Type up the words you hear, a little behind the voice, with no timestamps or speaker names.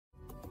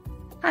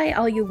Hi,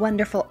 all you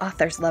wonderful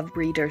Authors Love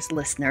Readers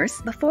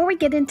listeners. Before we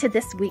get into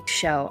this week's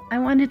show, I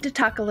wanted to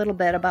talk a little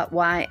bit about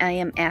why I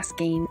am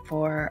asking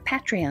for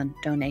Patreon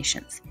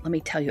donations. Let me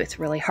tell you, it's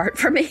really hard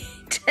for me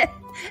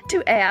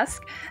to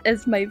ask.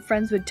 As my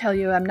friends would tell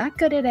you, I'm not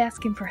good at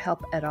asking for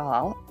help at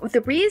all.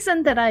 The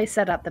reason that I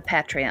set up the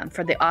Patreon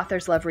for the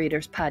Authors Love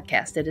Readers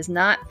podcast, it is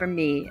not for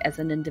me as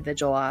an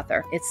individual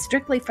author. It's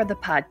strictly for the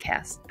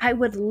podcast. I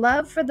would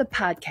love for the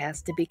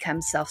podcast to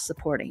become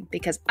self-supporting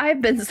because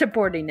I've been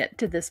supporting it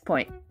to this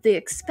point. The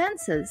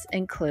expenses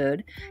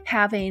include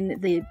having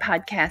the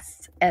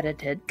podcasts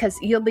edited, because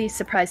you'll be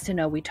surprised to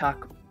know we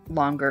talk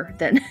longer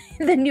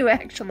than you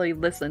actually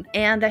listen.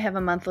 And I have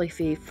a monthly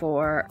fee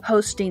for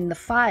hosting the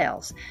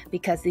files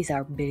because these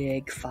are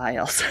big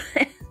files.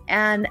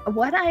 And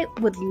what I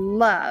would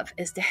love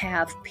is to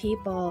have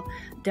people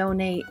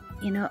donate,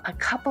 a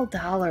couple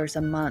dollars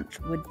a month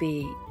would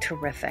be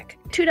terrific.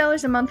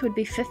 $2 a month would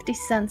be 50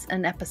 cents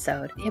an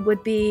episode. It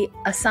would be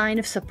a sign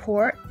of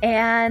support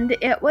and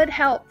it would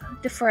help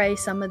defray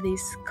some of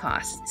these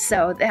costs.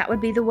 So that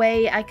would be the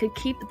way I could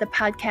keep the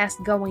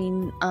podcast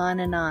going on.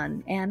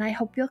 And I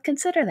hope you'll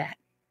consider that.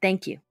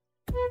 Thank you.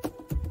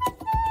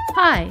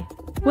 Hi,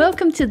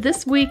 welcome to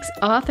this week's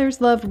Authors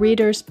Love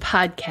Readers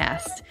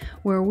podcast,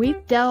 where we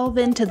delve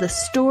into the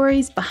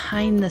stories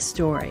behind the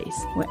stories.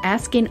 We're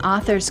asking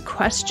authors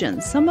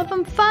questions, some of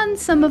them fun,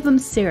 some of them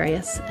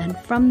serious, and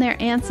from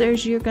their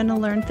answers, you're going to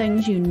learn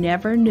things you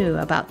never knew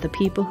about the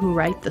people who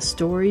write the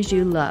stories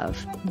you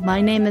love. My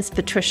name is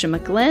Patricia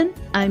McLinn.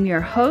 I'm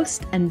your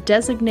host and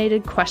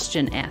designated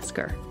question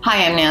asker.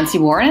 Hi, I'm Nancy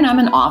Warren, and I'm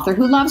an author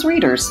who loves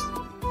readers.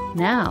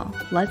 Now,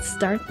 let's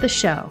start the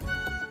show.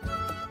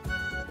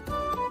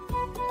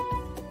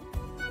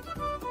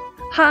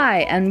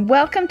 Hi, and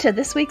welcome to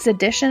this week's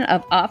edition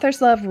of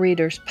Authors Love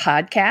Readers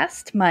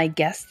podcast. My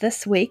guest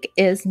this week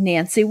is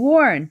Nancy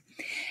Warren.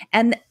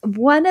 And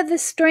one of the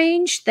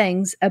strange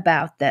things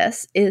about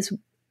this is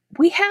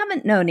we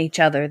haven't known each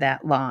other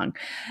that long.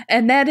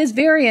 And that is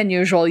very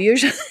unusual.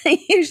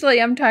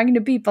 Usually I'm talking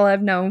to people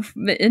I've known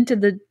into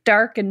the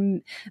dark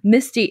and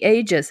misty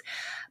ages.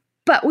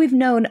 But we've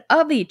known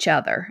of each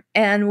other.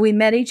 And we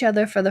met each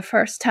other for the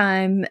first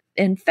time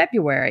in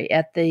February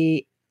at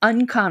the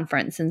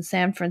Unconference in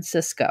San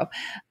Francisco.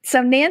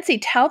 So Nancy,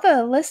 tell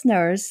the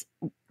listeners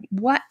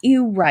what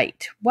you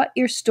write, what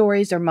your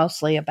stories are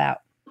mostly about.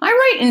 I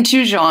write in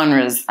two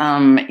genres.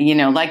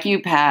 Like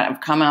you, Pat,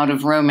 I've come out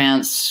of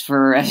romance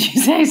for, as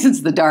you say,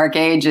 since the dark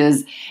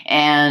ages.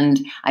 And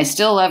I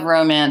still love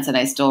romance and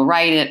I still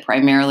write it.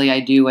 Primarily,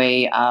 I do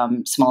a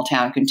small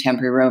town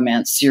contemporary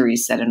romance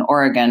series set in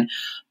Oregon.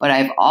 But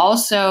I've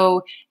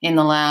also, in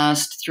the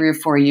last 3 or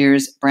 4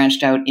 years,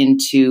 branched out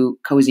into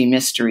cozy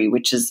mystery,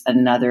 which is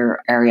another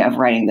area of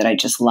writing that I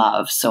just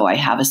love. So I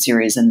have a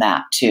series in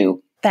that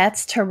too.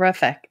 That's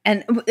terrific.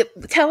 And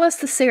tell us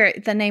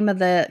the name of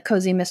the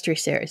cozy mystery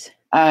series.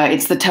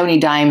 It's the Tony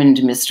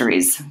Diamond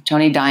Mysteries.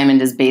 Tony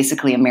Diamond is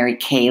basically a Mary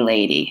Kay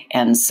lady.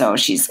 And so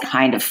she's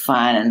kind of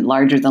fun and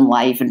larger than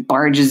life and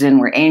barges in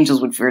where angels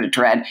would fear to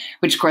tread,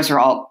 which of course are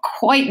all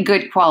quite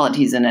good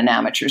qualities in an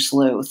amateur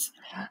sleuth.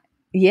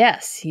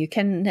 Yes, you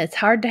can. It's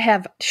hard to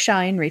have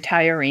shy,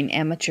 retiring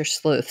amateur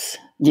sleuths.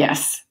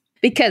 Yes.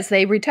 Because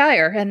they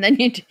retire and then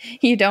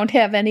you don't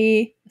have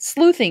any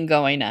sleuthing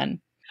going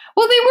on.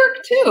 Well, they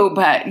work too,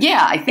 but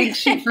yeah, I think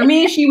for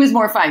me, she was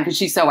more fun because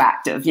she's so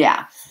active.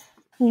 Yeah.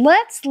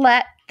 Let's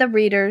let the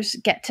readers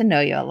get to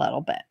know you a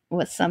little bit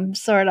with some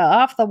sort of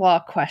off-the-wall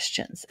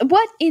questions.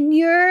 What, in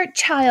your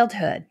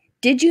childhood,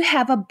 did you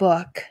have a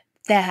book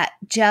that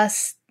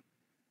just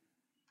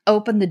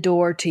opened the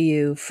door to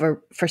you for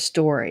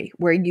story,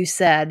 where you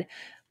said,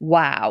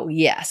 wow,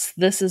 yes,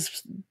 this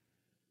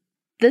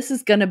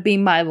is going to be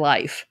my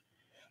life?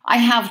 I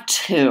have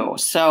two.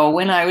 So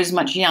when I was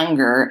much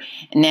younger,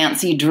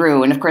 Nancy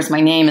Drew, and of course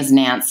my name is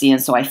Nancy,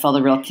 and so I felt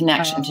a real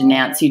connection to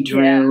Nancy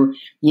Drew,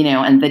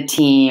 and the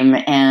team,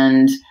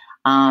 and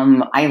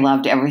I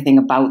loved everything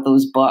about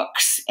those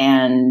books,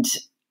 and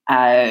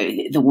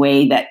the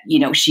way that,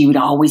 she would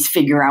always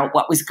figure out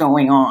what was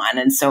going on,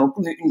 and so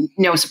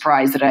no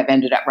surprise that I've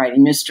ended up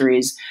writing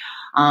mysteries.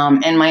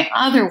 And my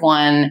other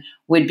one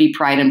would be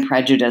Pride and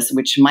Prejudice,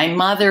 which my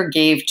mother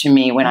gave to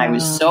me when I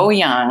was so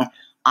young.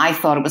 I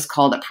thought it was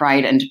called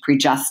Pride and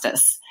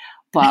Prejustice.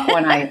 But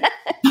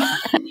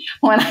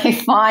when I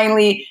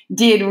finally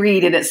did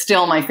read it, it's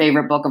still my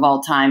favorite book of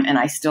all time. And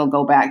I still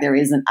go back. There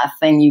isn't a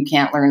thing you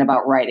can't learn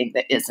about writing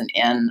that isn't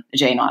in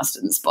Jane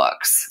Austen's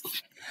books.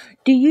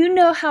 Do you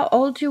know how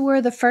old you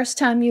were the first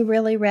time you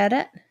really read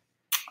it?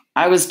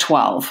 I was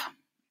 12.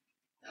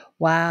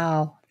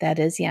 Wow. That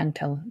is young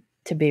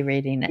to be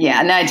reading it. Yeah,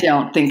 and I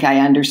don't think I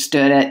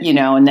understood it,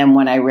 and then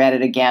when I read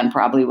it again,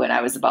 probably when I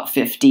was about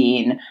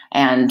 15,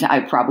 and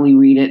I probably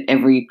read it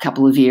every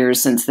couple of years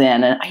since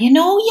then, and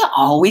you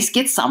always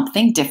get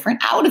something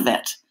different out of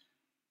it.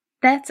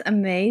 That's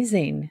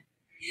amazing.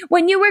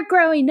 When you were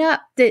growing up,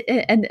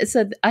 and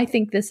so I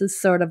think this is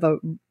sort of a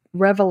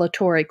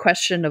revelatory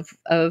question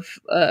of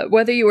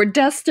whether you were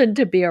destined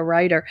to be a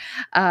writer.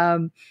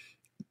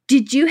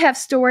 Did you have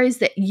stories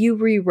that you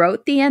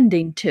rewrote the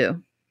ending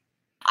to?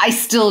 I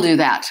still do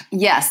that.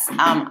 Yes.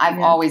 I've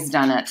always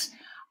done it.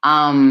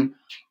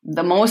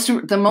 The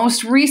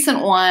most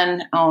recent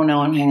one, oh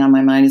no, hang on,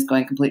 my mind is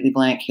going completely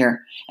blank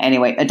here.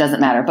 Anyway, it doesn't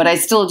matter, but I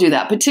still do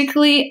that,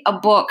 particularly a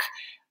book,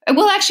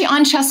 well, actually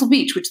on Chesil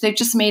Beach, which they've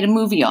just made a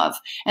movie of.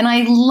 And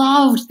I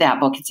loved that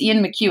book. It's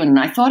Ian McEwan, and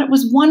I thought it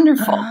was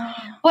wonderful,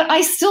 but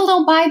I still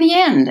don't buy the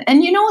end.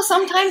 And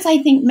sometimes I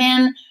think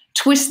men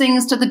twist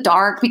things to the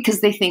dark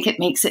because they think it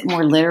makes it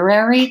more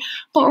literary,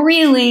 but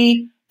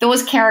really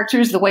those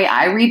characters, the way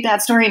I read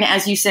that story, and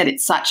as you said,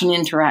 it's such an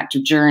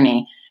interactive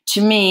journey.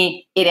 To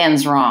me, it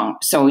ends wrong.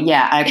 So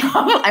yeah,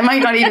 I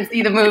might not even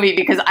see the movie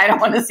because I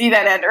don't want to see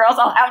that end, or else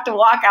I'll have to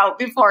walk out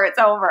before it's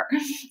over.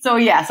 So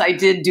yes, I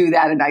did do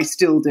that, and I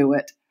still do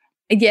it.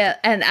 Yeah,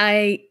 and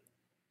I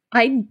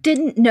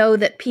didn't know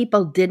that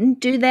people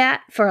didn't do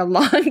that for a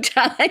long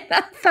time.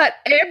 I thought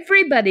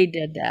everybody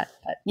did that.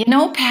 But.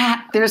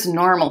 Pat, there's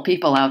normal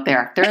people out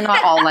there. They're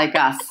not all like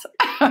us.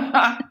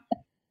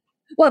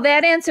 Well,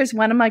 that answers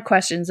one of my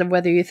questions of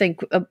whether you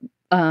think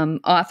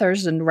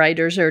authors and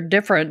writers are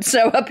different.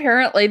 So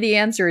apparently the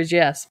answer is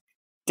yes.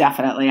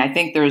 Definitely. I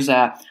think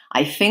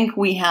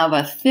we have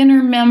a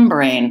thinner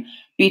membrane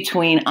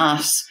between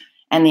us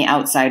and the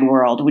outside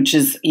world, which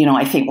is,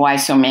 I think why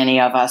so many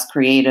of us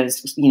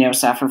creatives,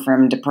 suffer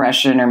from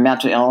depression or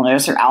mental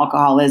illness or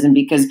alcoholism,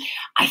 because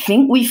I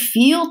think we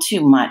feel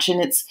too much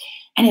and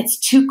it's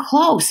too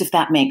close, if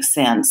that makes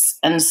sense.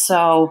 And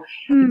so,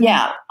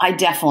 yeah, I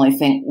definitely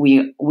think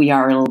we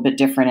are a little bit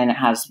different, and it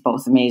has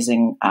both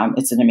amazing,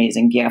 it's an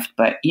amazing gift,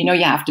 but you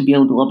have to be a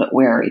little bit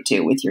wary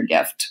too with your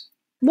gift.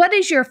 What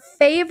is your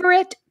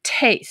favorite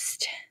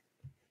taste?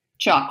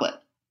 Chocolate.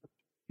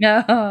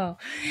 No.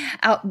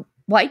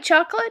 White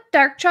chocolate?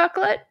 Dark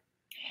chocolate?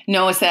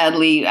 No,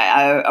 sadly,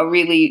 a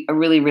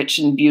really rich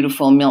and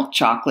beautiful milk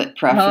chocolate,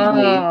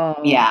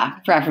 preferably,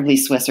 preferably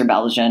Swiss or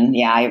Belgian.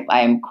 Yeah,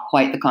 I am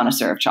quite the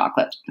connoisseur of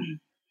chocolate.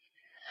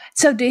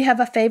 So, do you have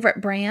a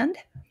favorite brand?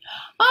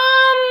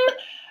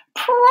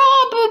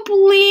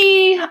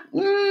 Probably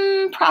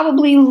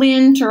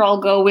Lindt, or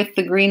I'll go with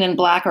the green and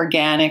black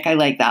organic. I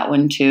like that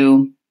one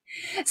too.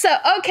 So,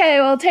 okay,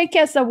 we'll take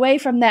us away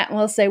from that, and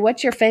we'll say,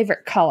 what's your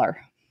favorite color?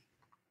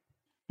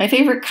 My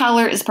favorite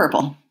color is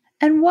purple.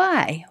 And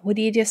why? Would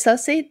you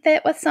associate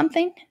that with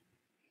something?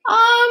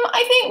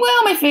 I think,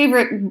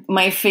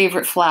 my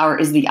favorite flower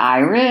is the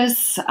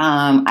iris.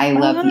 I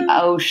love the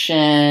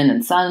ocean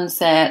and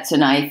sunsets,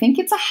 and I think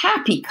it's a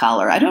happy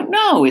color. I don't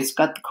know. It's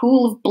got the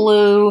cool of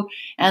blue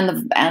and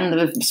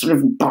the sort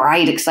of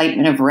bright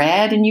excitement of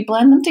red, and you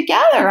blend them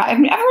together. I've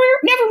never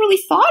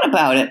really thought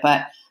about it,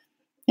 but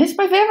it's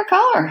my favorite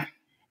color.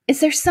 Is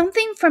there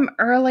something from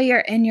earlier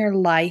in your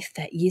life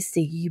that used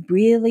to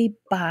really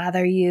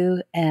bother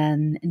you,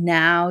 and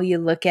now you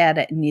look at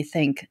it and you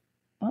think,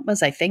 what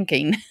was I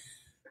thinking?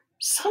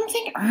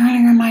 Something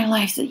earlier in my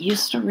life that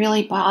used to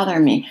really bother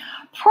me.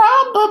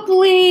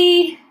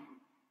 Probably,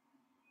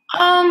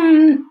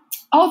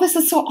 this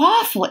is so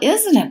awful,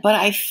 isn't it? But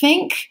I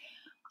think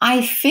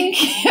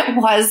it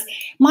was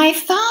my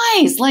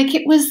thighs. Like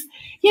it was,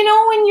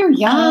 when you're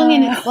young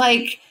and it's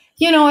like,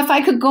 if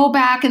I could go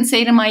back and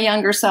say to my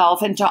younger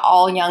self and to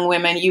all young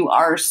women, you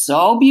are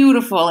so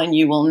beautiful and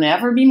you will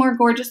never be more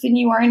gorgeous than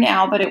you are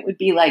now. But it would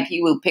be like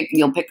you'll pick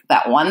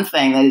that one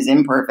thing that is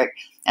imperfect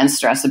and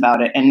stress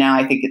about it. And now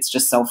I think it's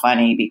just so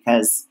funny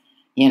because,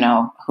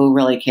 who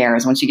really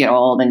cares? Once you get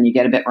old and you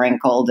get a bit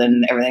wrinkled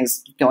and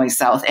everything's going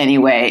south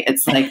anyway,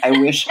 it's like, I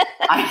wish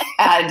I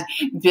had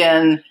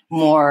been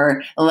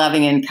more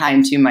loving and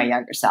kind to my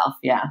younger self.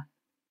 Yeah.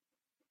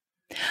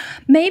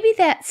 Maybe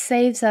that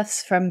saves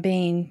us from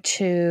being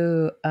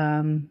too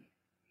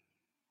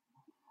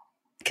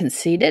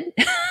conceited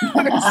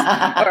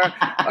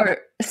or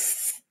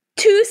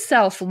too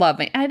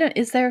self-loving.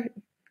 Is there,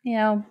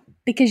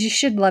 because you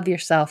should love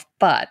yourself,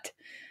 but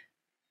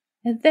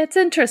that's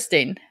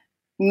interesting.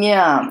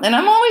 Yeah. And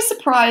I'm always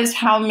surprised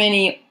how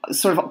many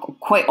sort of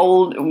quite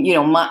old,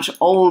 much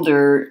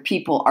older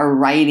people are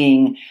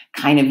writing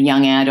kind of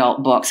young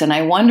adult books. And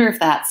I wonder if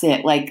that's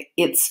it. Like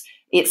it's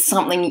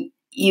something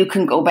you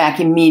can go back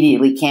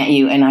immediately, can't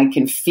you? And I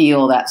can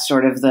feel that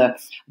sort of the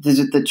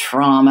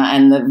trauma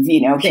and the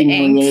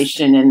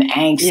humiliation and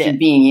angst of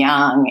being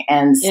young.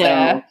 And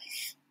so,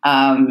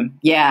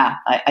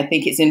 I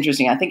think it's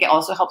interesting. I think it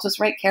also helps us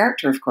write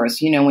character, of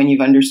course. When you've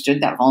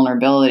understood that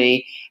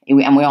vulnerability,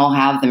 and we all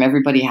have them,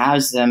 everybody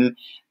has them.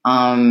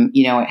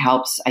 It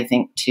helps, I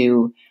think,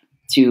 to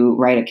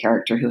write a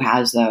character who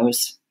has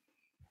those.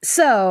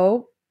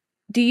 So,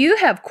 do you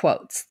have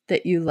quotes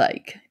that you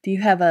like? Do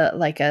you have a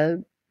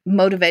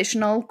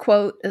motivational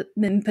quote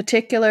in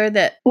particular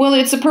that? Well,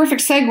 it's a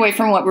perfect segue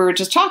from what we were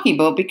just talking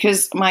about,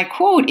 because my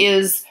quote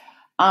is,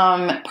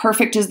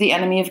 perfect is the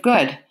enemy of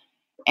good.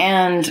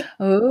 And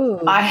Oh,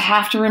 I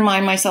have to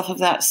remind myself of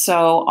that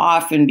so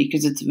often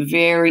because it's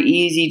very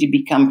easy to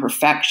become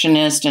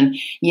perfectionist and,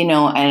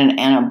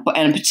 and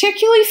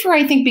particularly for,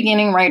 I think,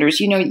 beginning writers,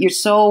 you're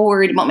so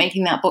worried about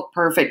making that book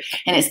perfect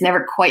and it's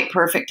never quite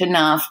perfect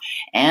enough.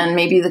 And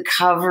maybe the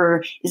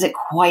cover isn't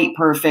quite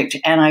perfect.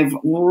 And I've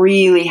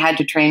really had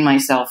to train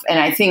myself. And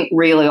I think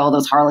really all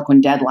those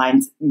Harlequin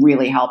deadlines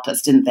really helped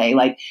us, didn't they?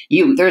 Like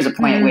there's a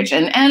point at which,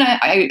 and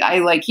I,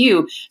 like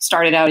you,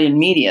 started out in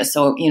media.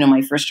 So,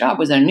 my first job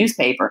was in a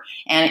newspaper.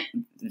 And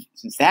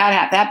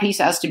that piece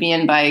has to be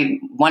in by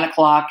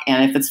 1:00.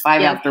 And if it's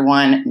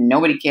 5:01,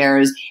 nobody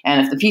cares. And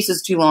if the piece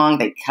is too long,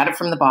 they cut it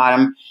from the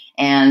bottom.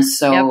 And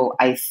so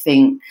I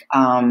think,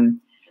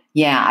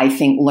 I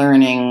think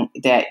learning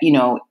that,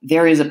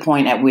 there is a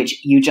point at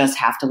which you just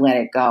have to let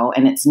it go.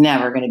 And it's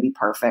never going to be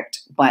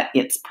perfect, but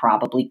it's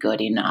probably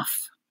good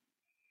enough.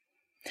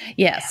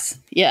 Yes.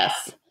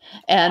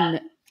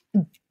 And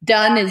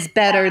done is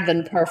better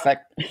than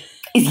perfect.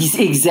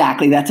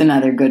 Exactly. That's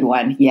another good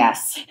one.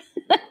 Yes.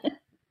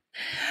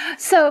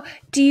 So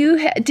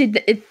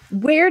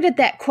where did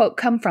that quote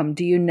come from?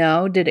 Do you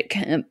know? Did it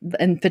come,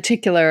 in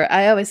particular,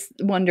 I always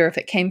wonder if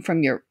it came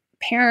from your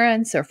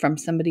parents or from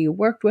somebody you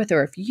worked with,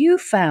 or if you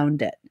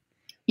found it.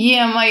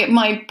 Yeah,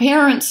 my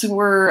parents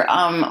were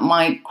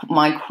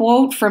my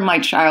quote from my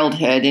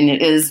childhood, and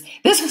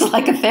this was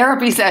like a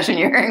therapy session.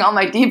 You're hearing all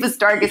my deepest,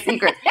 darkest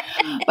secrets.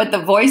 But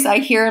the voice I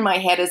hear in my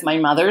head is my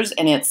mother's,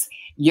 and it's,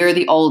 "You're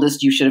the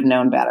oldest, you should have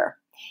known better."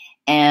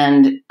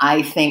 And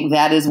I think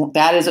that is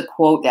a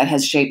quote that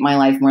has shaped my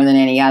life more than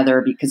any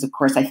other, because of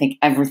course I think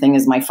everything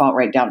is my fault,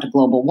 right down to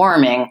global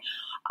warming.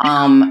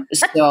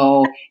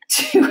 So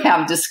to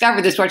have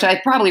discovered this, which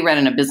I probably read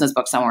in a business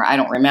book somewhere, I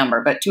don't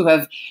remember, but to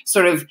have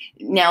sort of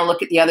now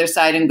look at the other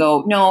side and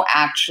go, no,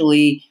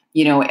 actually,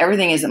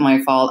 everything isn't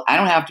my fault. I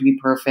don't have to be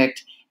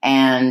perfect.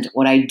 And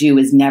what I do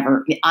is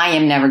I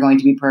am never going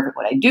to be perfect.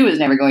 What I do is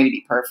never going to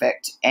be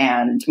perfect.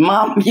 And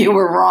Mom, you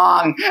were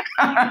wrong.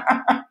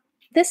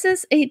 This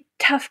is a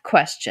tough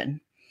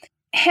question.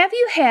 Have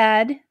you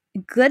had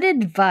good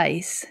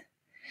advice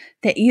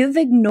that you've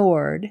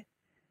ignored?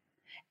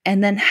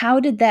 And then how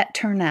did that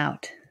turn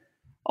out?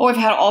 Oh, I've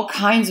had all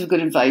kinds of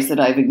good advice that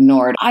I've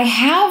ignored. I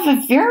have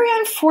a very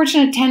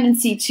unfortunate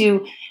tendency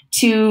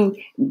to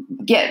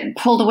get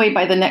pulled away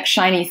by the next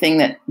shiny thing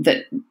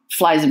that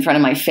flies in front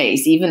of my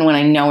face, even when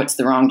I know it's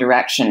the wrong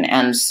direction.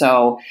 And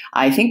so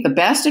I think the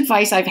best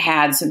advice I've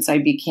had since I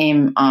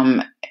became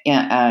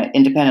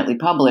independently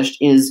published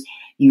is,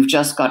 you've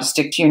just got to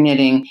stick to your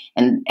knitting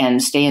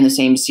and stay in the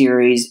same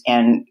series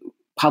and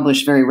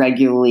publish very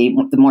regularly.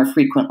 The more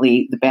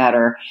frequently, the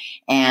better.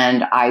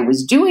 And I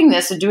was doing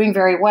this and doing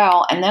very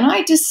well. And then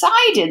I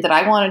decided that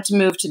I wanted to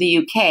move to the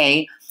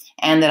UK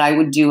and that I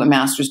would do a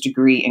master's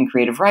degree in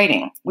creative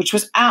writing, which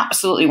was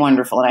absolutely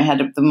wonderful. And I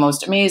had the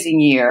most amazing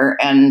year.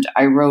 And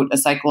I wrote a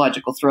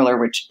psychological thriller,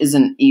 which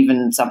isn't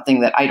even something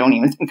that I don't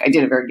even think I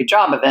did a very good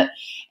job of it.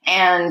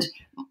 And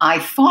I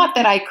thought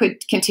that I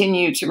could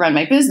continue to run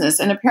my business.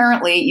 And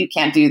apparently you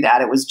can't do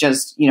that. It was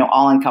just,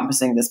 all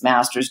encompassing this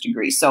master's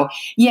degree. So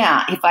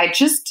yeah, if I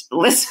just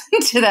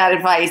listened to that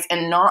advice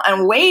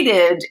and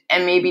waited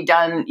and maybe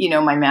done,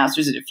 my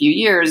master's in a few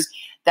years,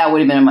 that would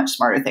have been a much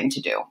smarter thing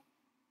to do.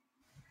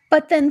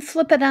 But then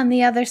flip it on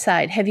the other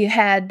side. Have you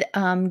had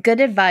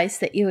good advice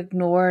that you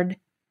ignored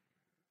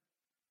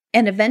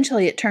and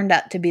eventually it turned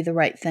out to be the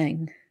right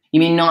thing? You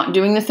mean not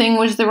doing the thing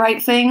was the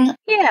right thing?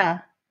 Yeah.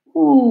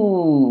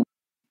 Ooh.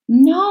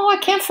 No, I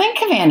can't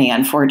think of any,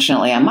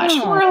 unfortunately. I'm much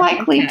more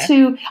likely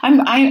to,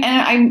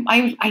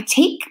 I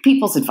take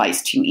people's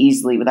advice too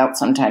easily without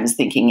sometimes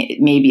thinking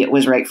maybe it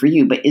was right for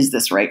you, but is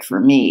this right for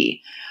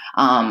me?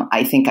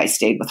 I think I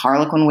stayed with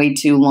Harlequin way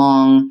too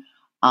long,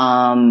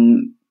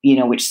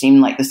 which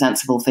seemed like the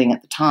sensible thing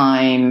at the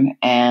time.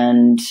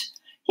 And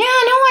yeah,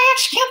 no, I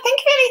actually can't think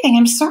of anything.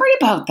 I'm sorry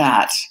about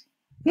that.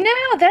 No,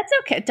 that's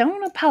okay.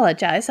 Don't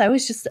apologize. I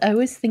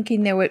was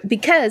thinking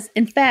because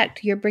in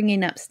fact, you're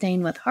bringing up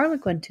staying with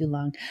Harlequin too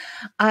long.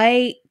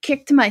 I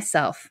kicked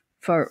myself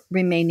for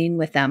remaining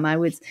with them. I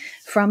was,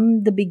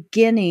 from the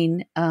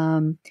beginning,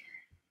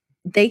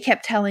 they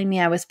kept telling me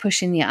I was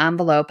pushing the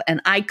envelope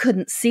and I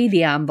couldn't see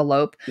the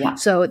envelope. Yeah.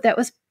 So that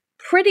was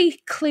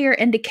pretty clear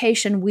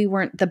indication we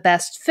weren't the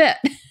best fit.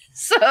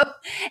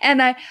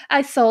 And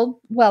I sold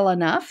well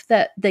enough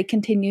that they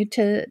continued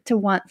to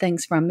want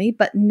things from me,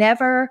 but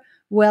never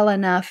well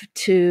enough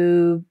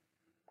to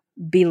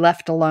be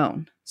left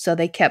alone. So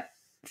they kept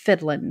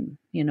fiddling,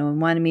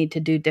 and wanted me to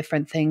do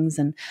different things.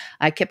 And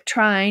I kept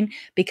trying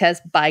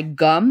because by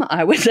gum,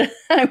 I was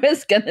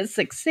going to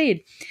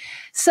succeed.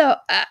 So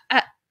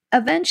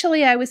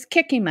eventually I was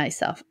kicking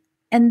myself.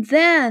 And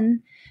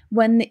then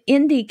when the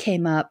indie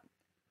came up,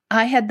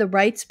 I had the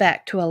rights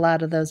back to a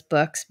lot of those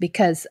books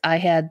because I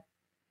had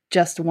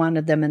just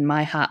wanted them in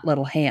my hot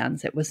little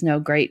hands. It was no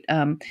great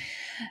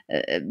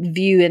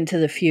view into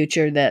the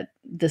future that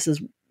this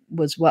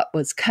was what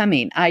was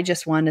coming. I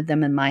just wanted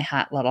them in my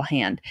hot little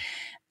hand.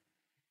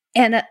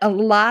 And a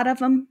lot of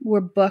them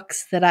were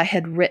books that I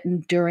had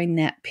written during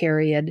that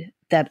period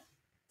that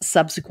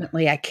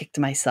subsequently I kicked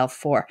myself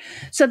for.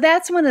 So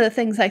that's one of the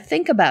things I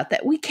think about,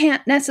 that we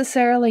can't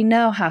necessarily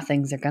know how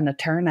things are going to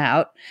turn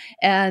out.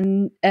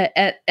 And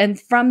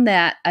from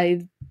that,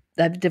 I've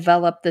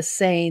developed this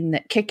saying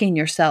that kicking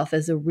yourself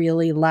is a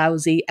really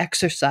lousy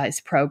exercise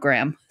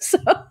program. So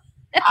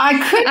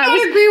I could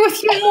not agree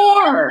with you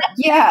more.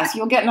 Yes,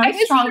 you'll get nice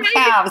strong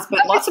calves,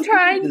 but lots of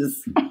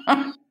bruises.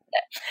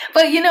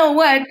 But you know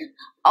what?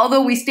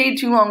 Although we stayed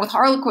too long with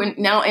Harlequin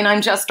now, and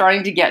I'm just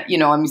starting to get,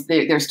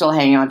 they're still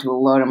hanging on to a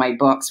load of my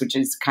books, which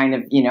is kind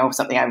of,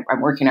 something I'm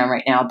working on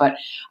right now. But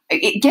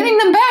getting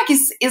them back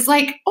is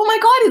like, oh my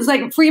God, it's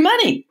like free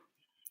money.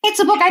 It's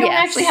a book I don't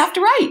actually have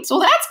to write. So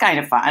that's kind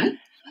of fun.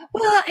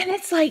 Well, and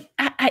it's like,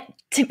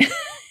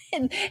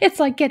 it's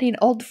like getting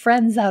old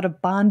friends out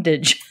of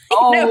bondage.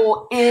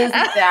 Oh, isn't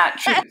that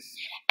true?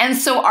 And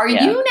so are you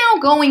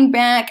now going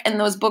back, and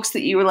those books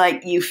that you were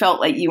like, you felt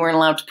like you weren't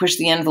allowed to push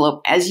the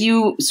envelope, as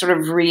you sort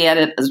of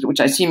re-edit, which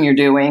I assume you're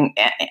doing,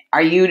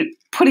 are you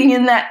putting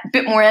in that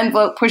bit more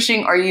envelope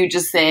pushing, or are you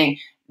just saying,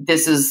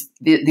 these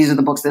are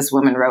the books this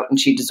woman wrote and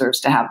she deserves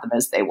to have them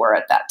as they were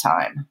at that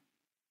time?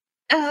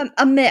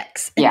 A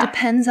mix. It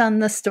depends on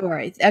the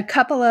story. A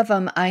couple of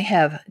them I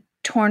have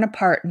torn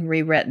apart and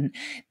rewritten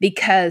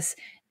because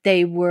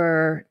they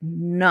were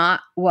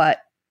not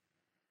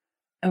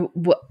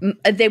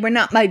they were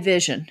not my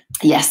vision.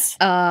 Yes.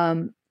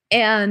 And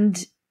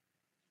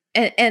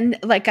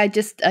like I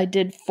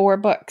did 4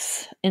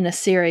 books in a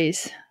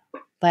series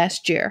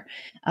last year,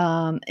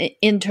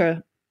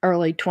 into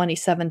early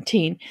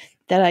 2017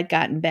 that I'd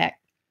gotten back.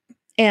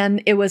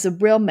 And it was a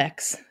real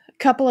mix. A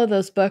couple of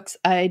those books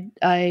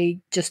I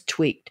just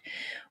tweaked.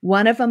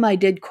 One of them I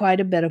did quite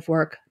a bit of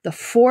work. The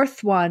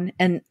 4th one,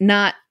 and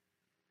not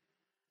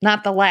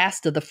the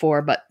last of the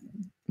 4, but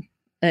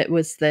it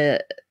was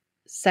the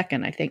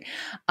second, I think,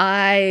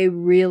 I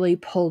really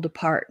pulled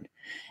apart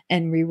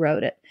and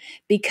rewrote it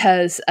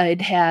because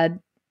I'd had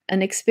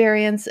an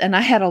experience, and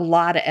I had a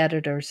lot of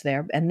editors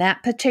there, and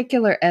that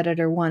particular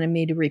editor wanted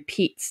me to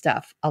repeat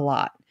stuff a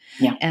lot.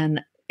 Yeah.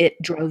 And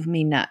it drove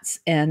me nuts,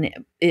 and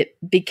it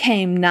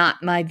became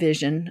not my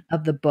vision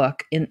of the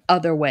book in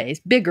other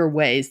ways, bigger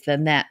ways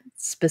than that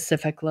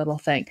specific little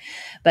thing.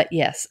 But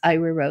yes, I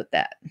rewrote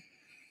that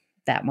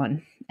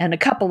one and a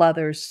couple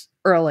others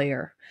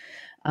earlier,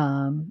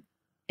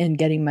 in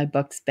getting my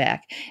books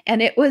back.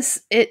 And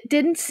it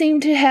didn't seem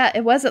to have,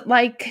 it wasn't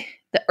like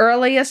the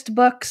earliest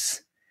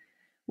books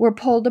were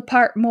pulled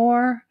apart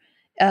more.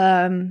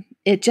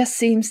 It just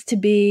seems to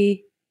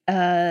be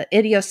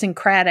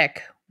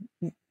idiosyncratic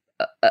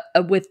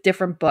with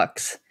different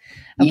books,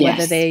 of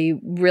whether they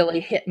really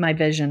hit my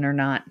vision or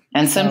not.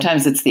 And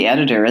sometimes it's the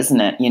editor,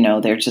 isn't it?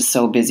 They're just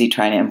so busy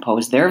trying to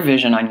impose their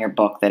vision on your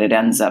book that it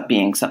ends up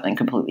being something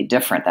completely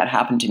different. That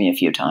happened to me a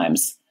few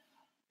times.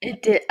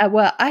 It did.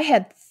 Well,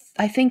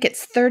 I think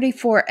it's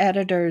 34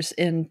 editors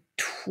in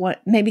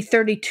maybe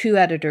 32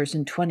 editors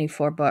in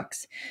 24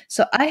 books.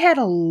 So I had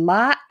a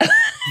lot of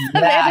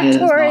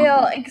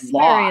editorial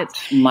experience.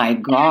 My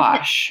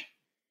gosh.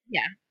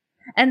 Yeah.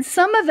 And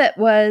some of it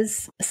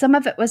was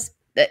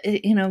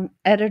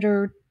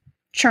editor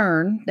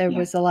churn. There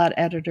was a lot of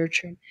editor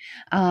churn.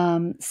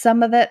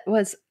 Some of it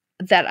was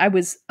that I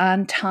was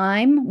on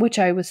time, which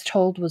I was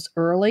told was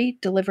early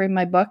delivering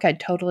my book. I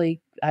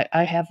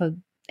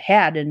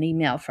had an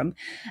email from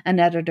an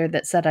editor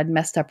that said I'd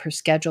messed up her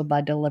schedule by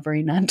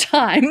delivering on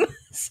time.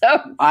 So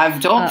I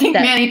don't think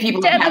many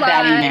people have had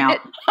that email.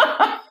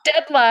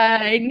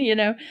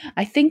 Deadline,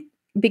 I think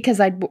because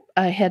I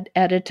had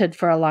edited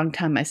for a long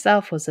time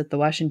myself, was at the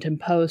Washington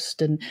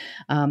Post, and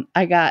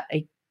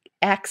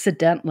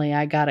accidentally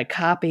I got a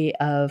copy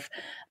of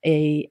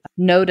a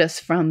notice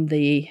from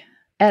the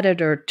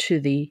editor to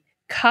the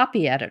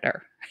copy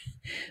editor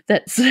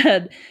that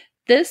said,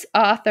 "This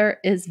author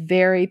is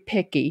very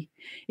picky.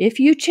 If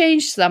you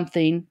change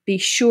something, be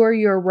sure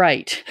you're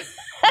right."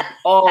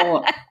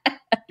 Oh,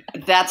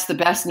 that's the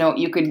best note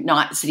you could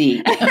not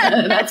see.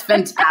 That's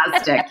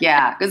fantastic.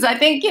 Yeah. Because I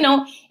think,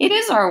 it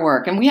is our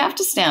work and we have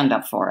to stand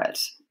up for it.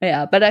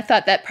 Yeah. But I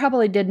thought that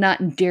probably did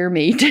not endear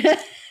me to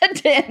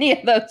any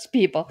of those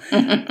people.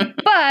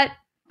 But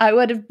I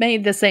would have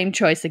made the same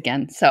choice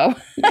again. So,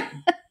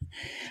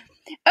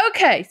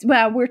 okay.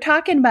 Well, we're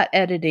talking about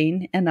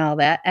editing and all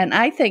that. And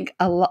I think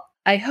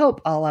I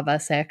hope all of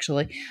us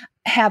actually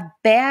have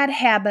bad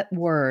habit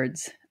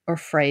words or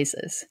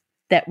phrases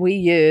that we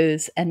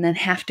use and then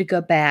have to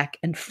go back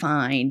and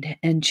find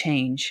and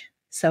change.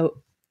 So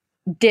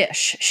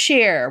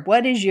share.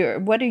 What are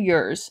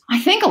yours? I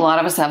think a lot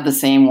of us have the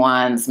same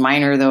ones.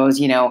 Mine are those,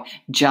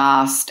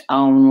 just,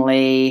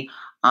 only.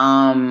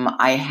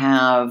 I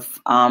have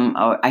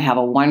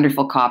a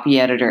wonderful copy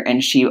editor,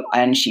 and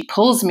she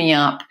pulls me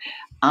up.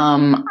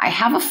 I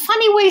have a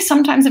funny way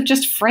sometimes of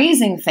just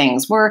phrasing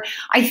things where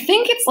I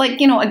think it's like,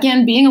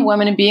 again, being a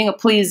woman and being a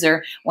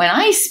pleaser, when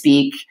I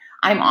speak,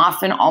 I'm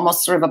often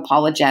almost sort of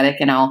apologetic,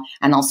 and I'll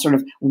sort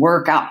of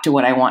work up to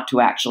what I want to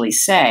actually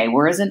say.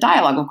 Whereas in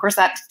dialogue, of course,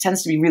 that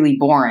tends to be really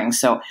boring.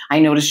 So I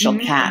notice she'll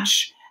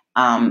catch,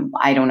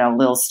 I don't know,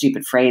 little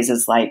stupid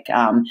phrases like,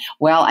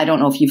 well, I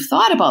don't know if you've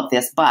thought about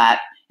this, but,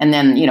 And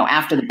then,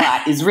 after the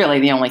but is really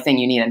the only thing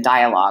you need in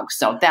dialogue.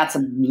 So that's a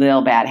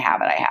little bad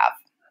habit I have.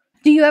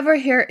 Do you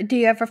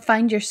ever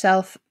find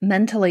yourself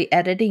mentally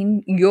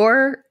editing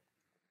your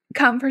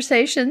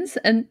conversations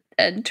and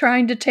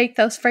trying to take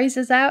those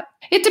phrases out?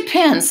 It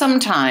depends.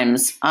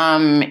 Sometimes,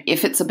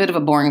 if it's a bit of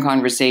a boring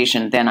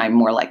conversation, then I'm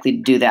more likely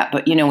to do that.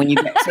 But when you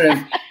get sort of,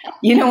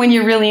 when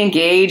you're really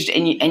engaged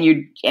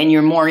and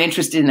you're more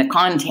interested in the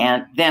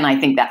content, then I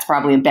think that's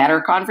probably a better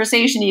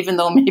conversation, even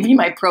though maybe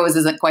my prose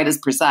isn't quite as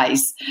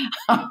precise.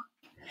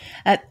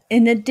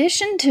 In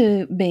addition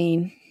to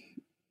being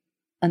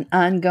an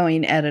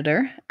ongoing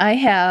editor, I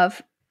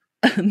have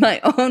my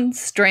own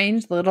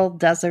strange little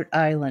desert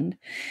island.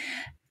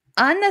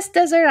 On this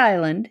desert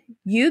island,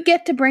 you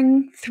get to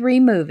bring 3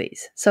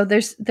 movies. So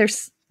there's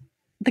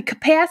the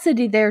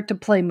capacity there to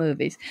play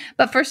movies.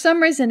 But for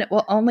some reason, it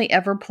will only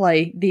ever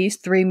play these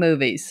 3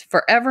 movies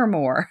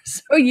forevermore.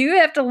 So you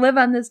have to live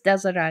on this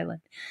desert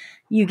island.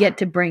 You get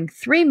to bring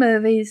 3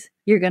 movies.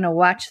 You're going to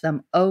watch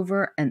them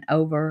over and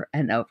over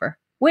and over.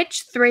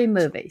 Which 3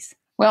 movies?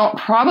 Well,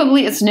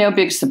 probably it's no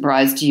big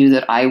surprise to you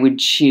that I would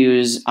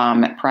choose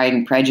Pride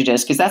and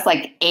Prejudice, because that's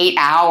like 8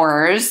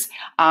 hours,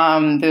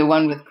 the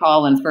one with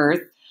Colin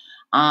Firth.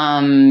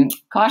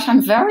 Gosh,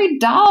 I'm very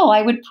dull.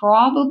 I would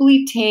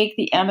probably take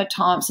the Emma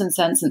Thompson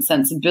Sense and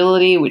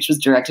Sensibility, which was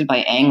directed by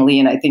Ang Lee,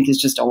 and I think is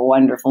just a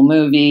wonderful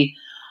movie.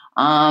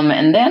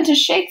 And then to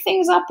shake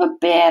things up a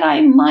bit,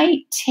 I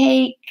might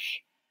take...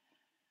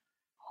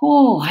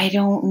 I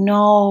don't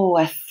know,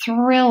 a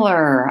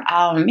thriller,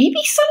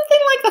 maybe something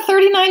like The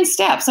 39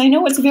 Steps. I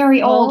know it's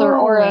very old,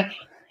 or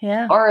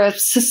a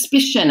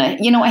Suspicion,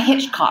 a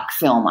Hitchcock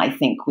film, I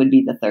think would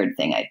be the third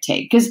thing I'd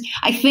take. Because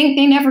I think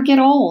they never get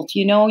old.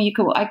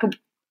 I could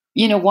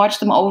watch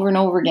them over and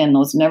over again.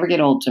 Those never get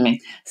old to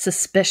me.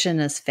 Suspicion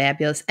is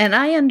fabulous. And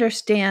I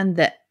understand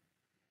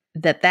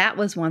that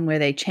was one where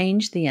they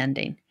changed the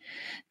ending,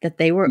 that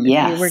they were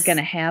going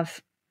to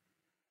have...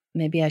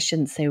 Maybe I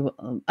shouldn't say,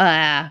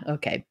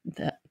 okay.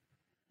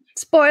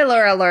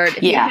 Spoiler alert.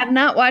 If you have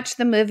not watched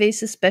the movie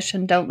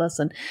Suspicion, don't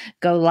listen.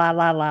 Go la,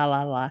 la, la,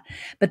 la, la.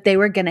 But they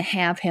were going to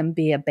have him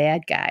be a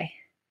bad guy.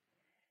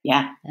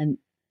 Yeah. And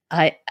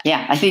I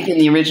think in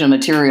the original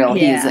material,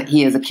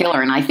 he is a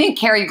killer. And I think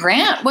Cary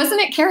Grant, wasn't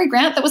it Cary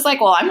Grant that was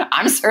like, well,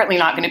 I'm certainly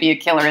not going to be a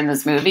killer in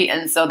this movie.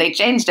 And so they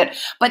changed it.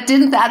 But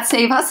didn't that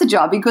save us a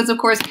job? Because, of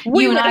course,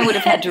 you and I would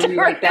have had to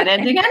rewrite that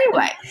ending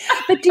anyway.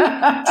 But do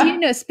you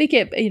know,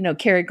 speaking of,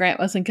 Cary Grant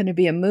wasn't going to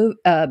be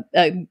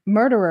a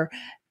murderer,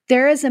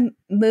 there is a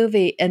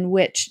movie in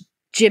which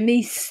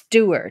Jimmy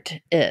Stewart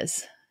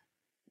is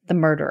the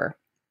murderer.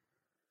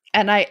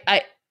 And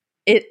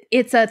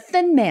it's a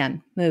Thin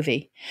Man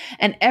movie.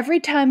 And every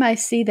time I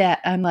see that,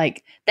 I'm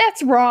like,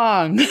 that's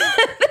wrong.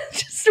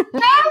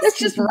 That's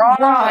just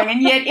wrong.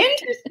 And yet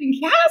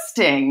interesting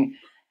casting.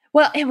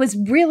 Well, it was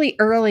really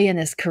early in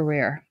his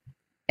career.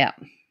 Yeah.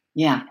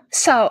 Yeah.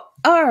 So,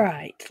 all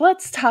right,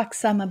 let's talk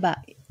some about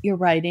your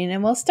writing,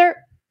 and we'll start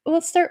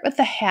with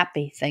the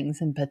happy things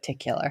in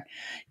particular.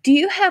 Do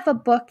you have a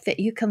book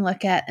that you can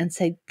look at and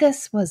say,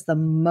 this was the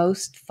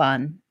most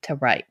fun to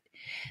write?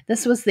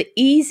 This was the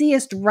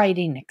easiest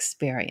writing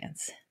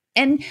experience.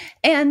 And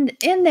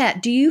in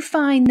that, do you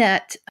find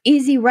that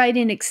easy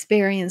writing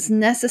experience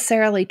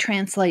necessarily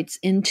translates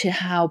into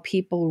how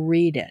people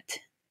read it?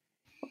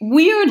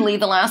 Weirdly,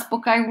 the last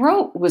book I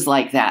wrote was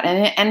like that.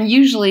 And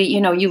usually,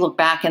 you look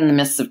back in the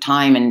mists of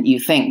time and you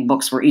think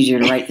books were easier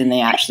to write than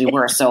they actually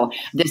were. So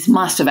this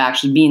must have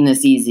actually been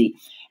this easy.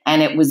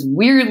 And it was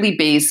weirdly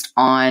based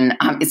on,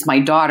 it's my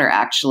daughter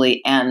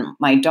actually, and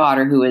my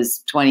daughter who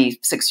is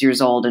 26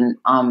 years old,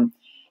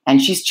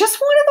 and she's just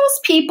one of those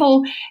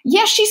people.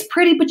 Yes, she's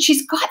pretty, but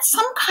she's got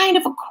some kind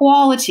of a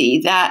quality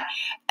that,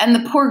 and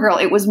the poor girl,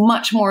 it was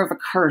much more of a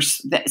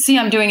curse. See,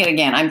 I'm doing it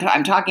again.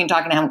 I'm talking,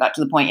 I haven't got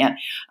to the point yet.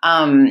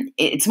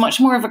 It's much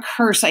more of a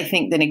curse, I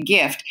think, than a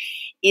gift,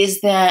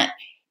 is that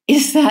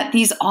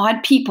these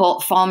odd people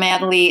fall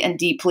madly and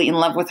deeply in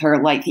love with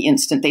her like the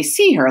instant they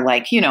see her,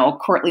 like,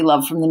 courtly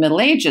love from the Middle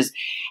Ages.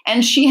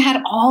 And she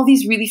had all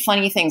these really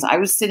funny things.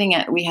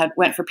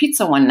 Went for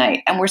pizza one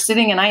night, and we're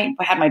sitting, and I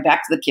had my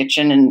back to the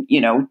kitchen, and,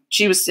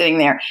 she was sitting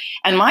there,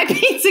 and my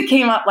pizza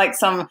came up like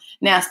some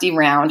nasty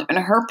round, and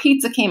her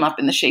pizza came up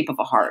in the shape of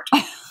a heart.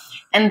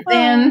 And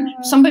then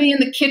somebody in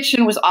the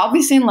kitchen was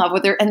obviously in love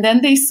with her. And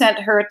then they sent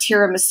her a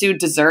tiramisu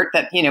dessert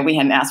that, we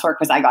hadn't asked for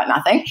because I got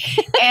nothing.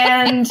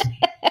 And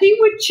she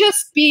would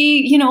just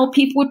be,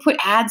 people would put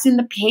ads in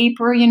the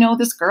paper,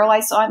 this girl I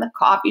saw in the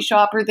coffee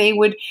shop, or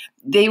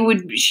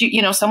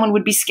someone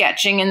would be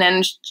sketching, and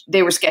then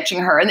they were sketching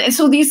her. And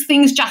so these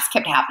things just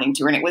kept happening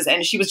to her.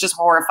 And she was just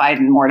horrified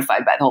and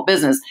mortified by the whole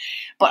business.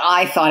 But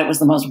I thought it was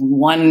the most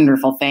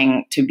wonderful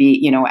thing to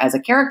be, as a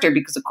character,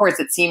 because of course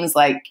it seems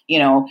like,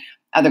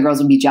 other girls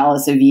would be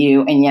jealous of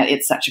you. And yet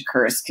it's such a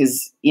curse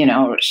because,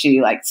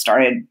 she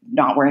started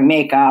not wearing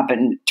makeup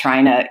and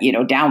trying to,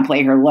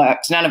 downplay her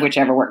looks, none of which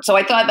ever worked. So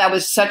I thought that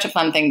was such a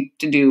fun thing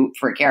to do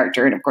for a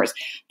character. And of course,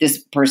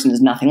 this person is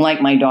nothing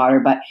like my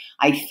daughter, but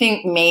I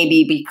think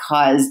maybe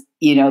because,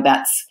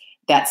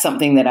 that's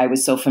something that I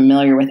was so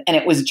familiar with, and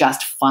it was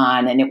just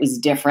fun and it was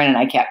different. And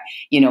I kept,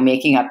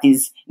 making up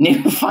these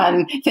new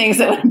fun things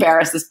that would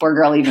embarrass this poor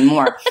girl even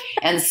more.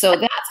 And so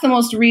that's the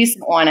most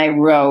recent one I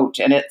wrote,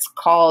 and it's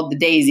called The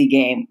Daisy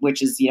Game,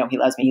 which is, he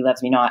loves me, he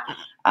loves me not.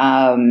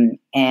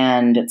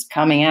 And it's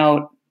coming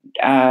out.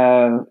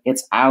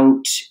 It's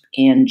out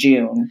in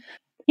June.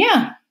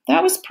 Yeah,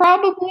 that was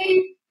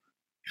probably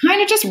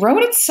kind of just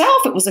wrote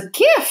itself. It was a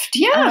gift.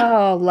 Yeah.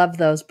 Oh, love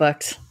those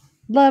books.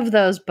 Love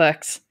those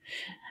books.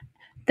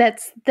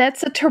 That's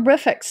a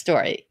terrific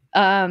story.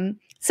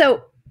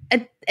 So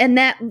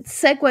that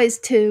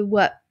segues to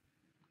what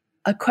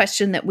a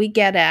question that we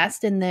get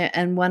asked,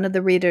 and one of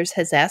the readers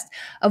has asked,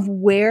 of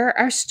where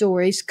our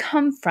stories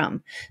come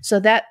from. So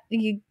that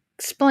you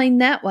explain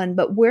that one,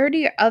 but where do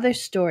your other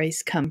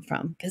stories come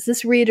from? Because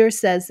this reader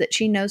says that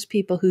she knows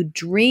people who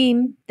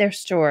dream their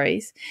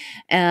stories,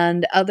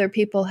 and other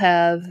people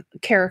have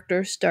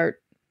characters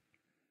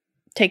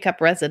take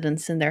up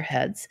residence in their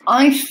heads.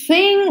 I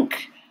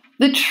think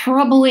the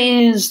trouble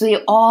is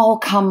they all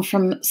come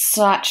from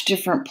such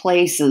different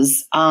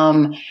places.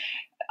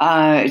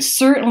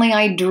 Certainly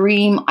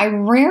I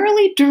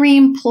rarely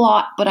dream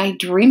plot, but I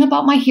dream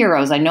about my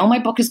heroes. I know my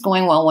book is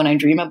going well when I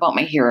dream about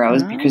my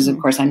heroes because, of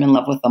course, I'm in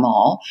love with them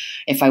all.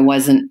 If I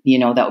wasn't,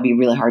 that would be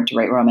really hard to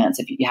write romance.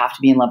 If you have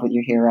to be in love with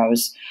your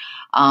heroes.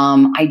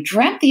 I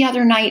dreamt the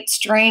other night,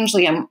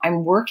 strangely,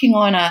 I'm working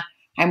on a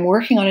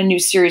new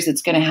series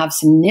that's going to have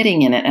some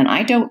knitting in it, and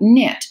I don't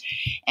knit.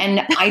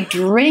 And I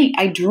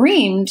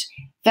dreamed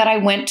that I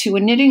went to a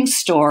knitting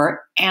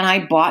store and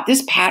I bought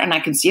this pattern. I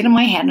can see it in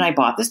my head, and I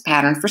bought this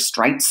pattern for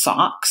striped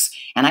socks,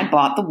 and I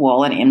bought the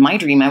wool, and in my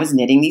dream I was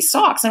knitting these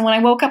socks. And when I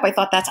woke up, I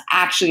thought that's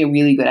actually a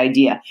really good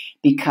idea,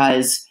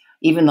 because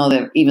even though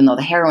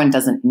the heroine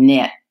doesn't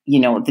knit,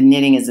 the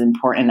knitting is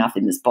important enough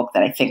in this book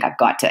that I think I've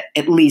got to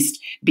at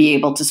least be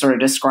able to sort of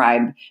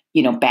describe,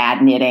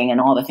 bad knitting and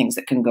all the things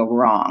that can go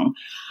wrong.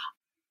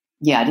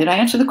 Yeah, did I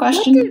answer the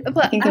question?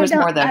 I think there was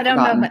more that I don't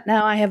know, but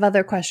now I have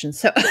other questions.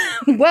 So,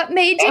 what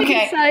made you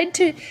decide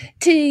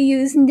to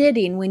use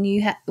knitting when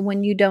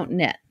you don't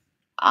knit?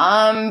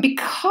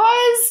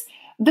 Because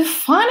the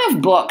fun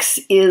of books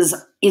is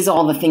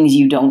all the things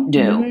you don't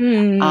do.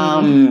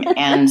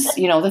 And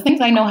the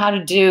things I know how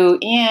to do.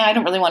 Yeah, I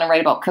don't really want to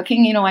write about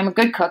cooking. I'm a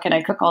good cook and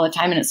I cook all the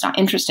time, and it's not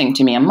interesting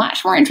to me. I'm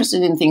much more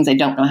interested in things I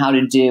don't know how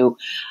to do,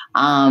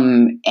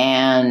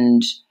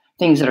 and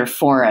things that are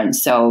foreign.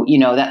 So,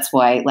 that's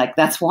why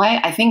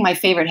I think my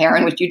favorite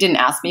heroine, which you didn't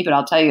ask me, but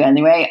I'll tell you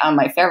anyway,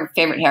 my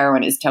favorite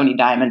heroine is Toni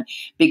Diamond,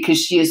 because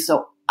she is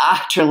so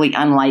utterly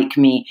unlike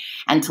me.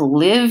 And to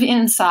live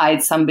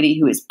inside somebody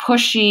who is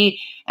pushy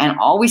and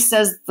always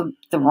says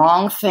the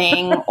wrong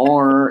thing,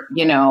 or,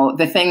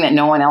 the thing that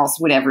no one else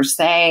would ever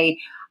say,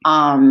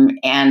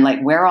 and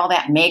like wear all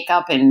that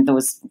makeup and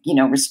those,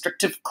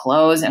 restrictive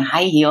clothes and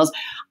high heels.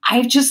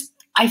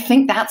 I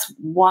think that's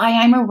why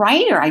I'm a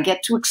writer. I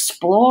get to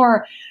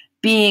explore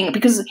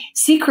because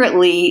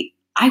secretly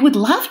I would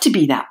love to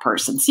be that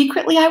person.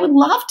 Secretly, I would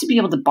love to be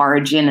able to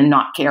barge in and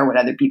not care what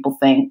other people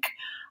think.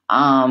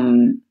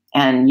 And,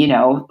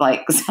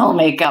 sell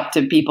makeup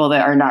to people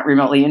that are not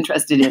remotely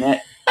interested in it.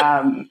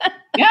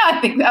 Yeah, I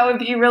think that would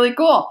be really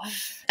cool.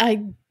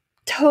 I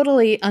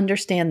totally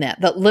understand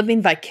that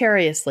living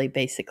vicariously,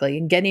 basically,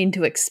 and getting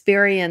to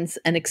experience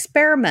and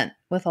experiment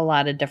with a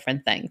lot of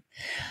different things.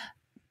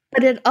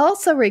 But it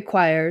also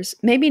requires,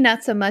 maybe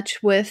not so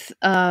much with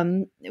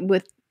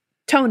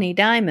Toni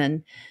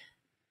Diamond,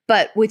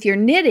 but with your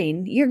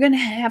knitting, you're going to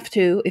have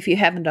to, if you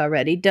haven't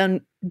already,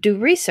 do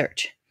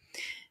research.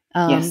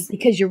 Yes.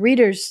 Because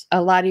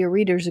a lot of your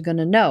readers are going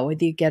to know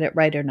whether you get it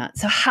right or not.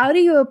 So how do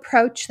you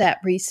approach that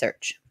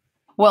research?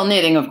 Well,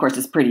 knitting, of course,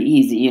 is pretty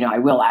easy. I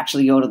will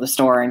actually go to the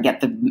store and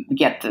get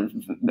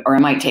or I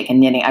might take a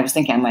knitting. I was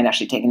thinking I might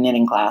actually take a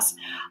knitting class.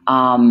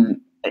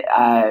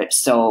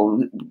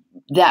 So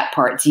that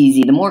part's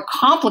easy. The more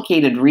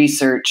complicated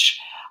research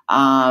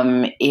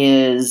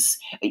is,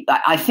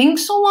 I think,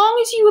 so long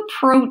as you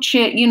approach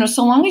it,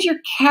 so long as your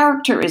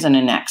character isn't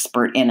an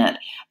expert in it,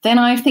 then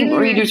I think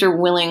readers are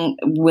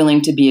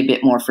willing to be a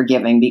bit more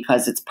forgiving,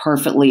 because it's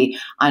perfectly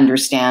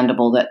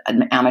understandable that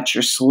an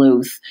amateur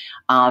sleuth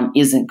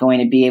isn't going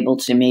to be able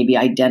to maybe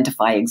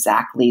identify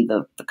exactly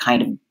the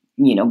kind of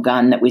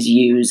gun that was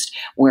used,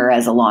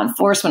 whereas a law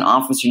enforcement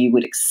officer, you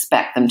would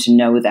expect them to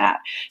know that.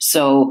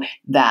 So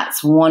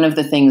that's one of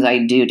the things I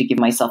do to give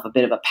myself a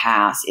bit of a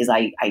pass, is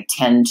I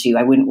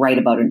wouldn't write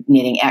about a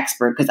knitting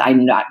expert because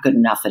I'm not good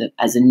enough at it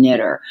as a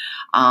knitter.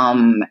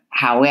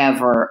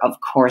 However, of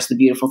course, the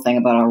beautiful thing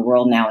about our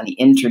world now and the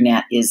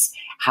internet is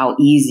how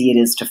easy it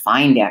is to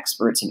find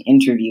experts and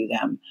interview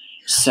them.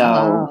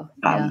 So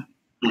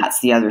that's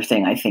the other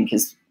thing I think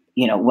is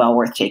well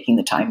worth taking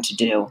the time to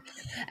do.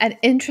 And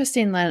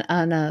interesting,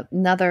 on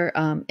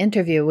another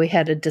interview, we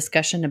had a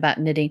discussion about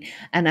knitting.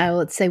 And I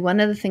would say one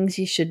of the things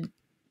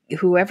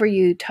whoever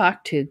you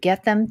talk to,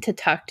 get them to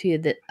talk to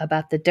you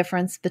about the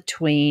difference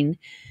between,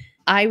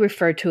 I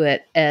refer to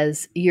it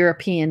as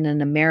European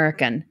and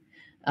American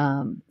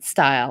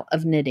style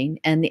of knitting.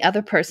 And the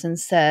other person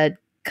said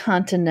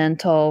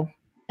continental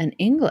and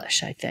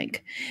English, I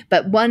think.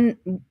 But one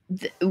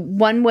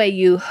way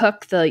you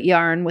hook the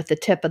yarn with the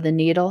tip of the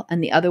needle,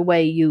 and the other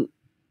way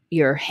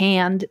your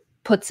hand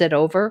puts it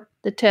over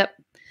the tip.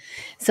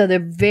 So they're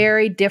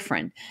very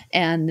different,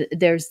 and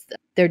there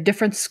are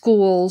different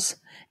schools,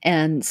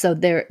 and so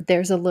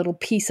there's a little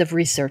piece of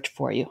research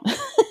for you.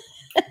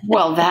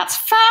 Well, that's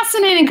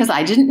fascinating because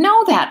I didn't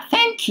know that.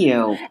 Thank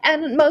you.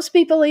 And most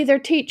people either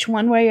teach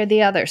one way or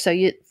the other,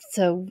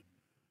 so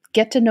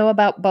get to know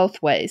about both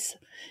ways.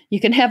 You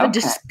can have a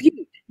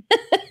dispute,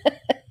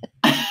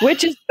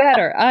 which is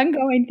better,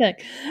 ongoing thing.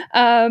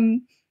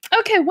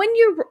 Okay,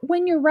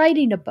 when you're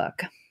writing a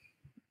book,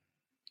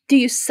 do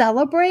you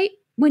celebrate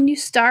when you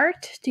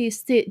start? Do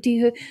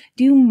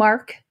you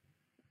mark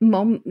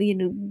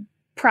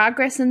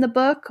progress in the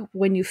book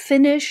when you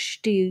finish?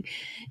 Do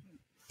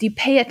you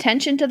pay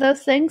attention to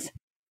those things?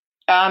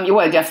 You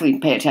want to definitely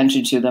pay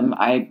attention to them.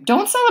 I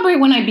don't celebrate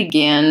when I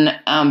begin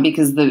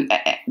because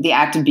the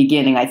act of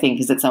beginning, I think,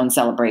 is its own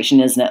celebration,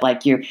 isn't it?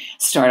 Like you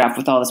start off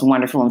with all this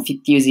wonderful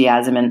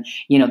enthusiasm, and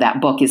that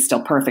book is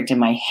still perfect in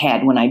my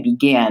head when I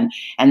begin.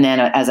 And then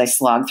as I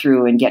slog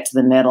through and get to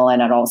the middle,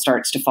 and it all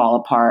starts to fall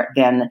apart,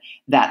 then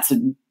that's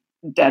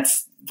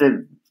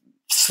the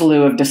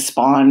slough of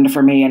despond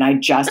for me, and I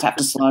just have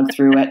to slog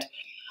through it.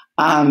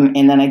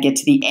 And then I get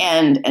to the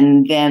end,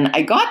 and then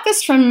I got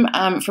this from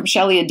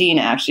Shelley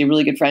Adina, actually a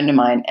really good friend of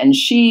mine, and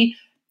she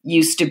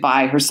used to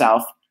buy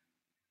herself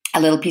a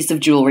little piece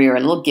of jewelry or a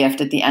little gift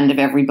at the end of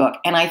every book,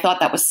 and I thought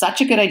that was such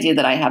a good idea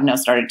that I have now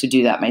started to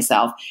do that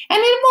myself. And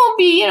it won't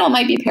be, it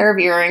might be a pair of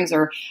earrings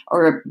or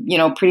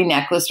a pretty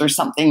necklace or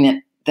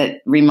something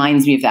that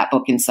reminds me of that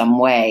book in some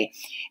way.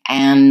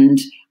 And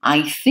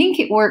I think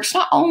it works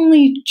not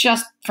only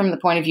just from the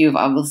point of view of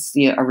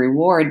obviously a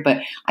reward,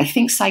 but I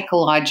think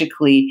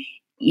psychologically,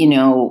 we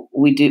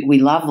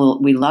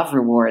love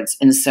rewards.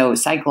 And so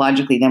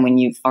psychologically, then when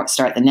you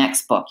start the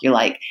next book, you're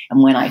like,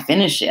 and when I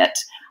finish it,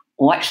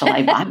 what shall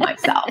I buy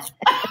myself?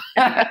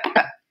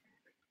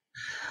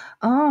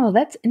 Oh,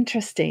 that's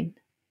interesting.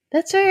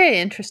 That's very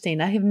interesting.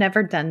 I have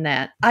never done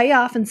that. I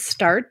often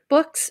start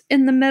books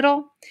in the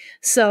middle.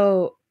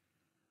 So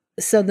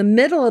the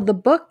middle of the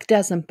book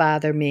doesn't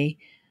bother me.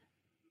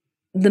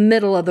 The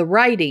middle of the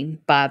writing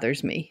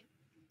bothers me.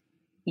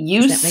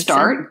 You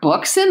start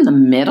books in the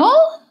middle?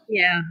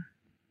 Yeah.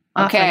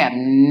 Okay, I've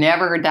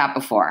never heard that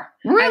before.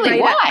 Really?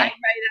 Why? I write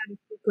out of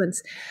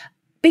sequence.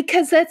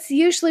 Because that's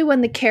usually when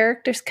the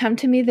characters come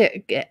to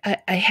me.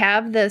 I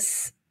have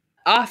this,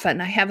 often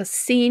I have a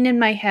scene in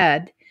my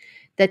head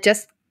that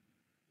just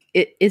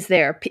is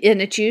there.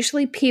 And it's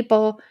usually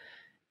people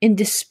in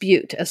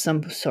dispute of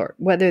some sort,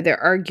 whether they're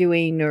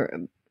arguing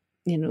or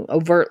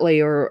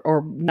overtly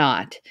or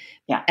not.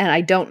 Yeah. And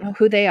I don't know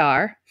who they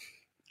are.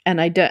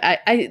 And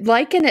I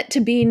liken it to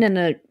being in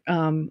a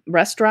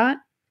restaurant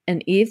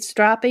and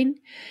eavesdropping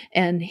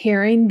and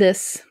hearing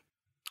this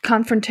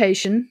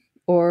confrontation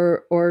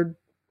or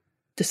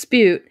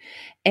dispute,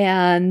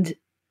 and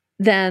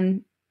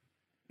then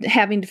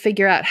having to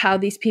figure out how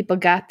these people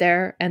got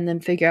there and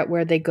then figure out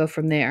where they go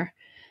from there,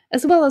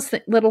 as well as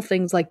little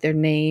things like their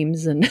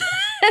names and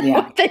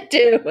what they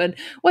do and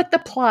what the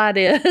plot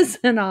is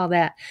and all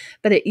that.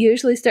 But it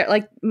usually starts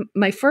like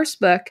my first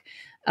book,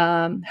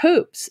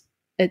 Hoops.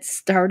 It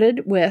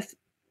started with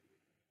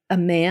a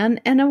man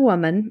and a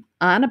woman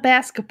on a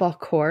basketball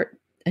court,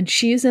 and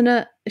she's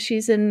in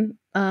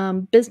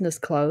business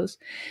clothes,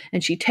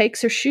 and she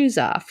takes her shoes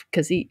off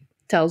because he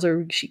tells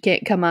her she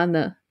can't come on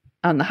the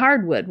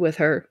hardwood with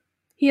her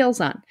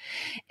heels on,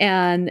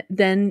 and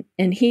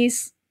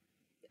he's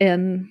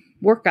in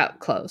workout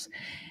clothes.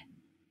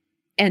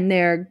 And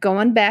they're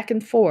going back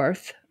and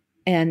forth,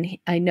 and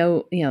I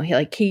know,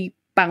 he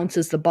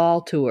bounces the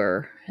ball to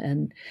her,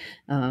 and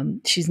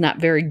she's not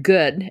very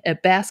good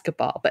at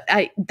basketball. But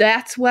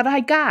that's what I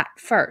got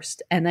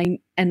first, and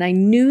I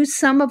knew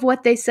some of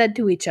what they said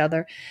to each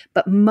other,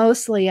 but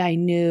mostly I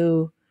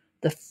knew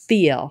the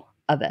feel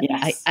of it.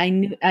 Yes.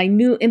 I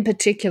knew in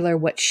particular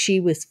what she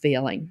was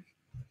feeling.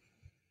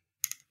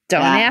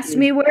 Don't ask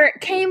me where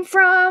it came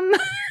from.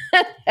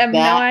 I have no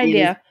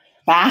idea.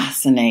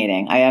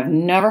 Fascinating. I have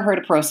never heard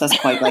a process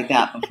quite like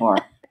that before.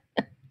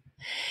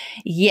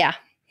 Yeah.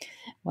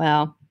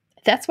 Well,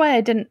 that's why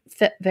I didn't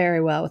fit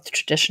very well with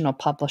traditional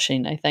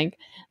publishing, I think.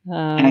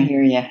 I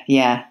hear you.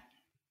 Yeah.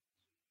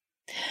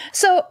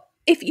 So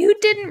if you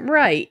didn't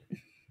write,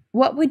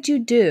 what would you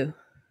do?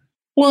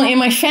 Well, in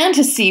my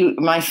fantasy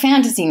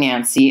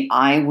Nancy,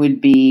 I would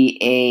be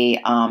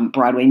a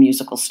Broadway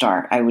musical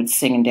star. I would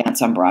sing and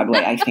dance on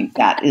Broadway. I think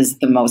that is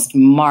the most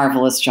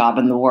marvelous job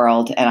in the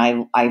world,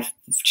 and I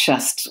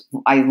just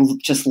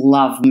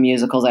love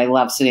musicals. I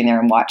love sitting there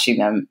and watching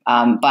them,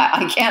 but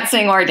I can't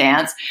sing or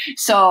dance.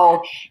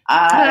 So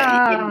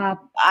I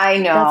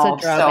know.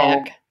 That's a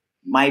drawback. So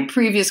my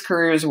previous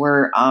careers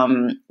were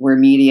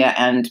media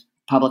and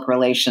public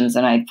relations,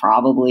 and I'd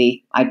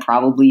probably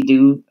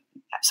do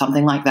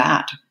something like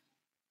that.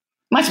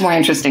 Much more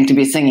interesting to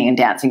be a singing and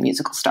dancing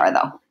musical star,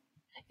 though.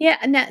 Yeah,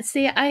 and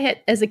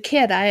as a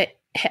kid, I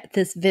had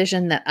this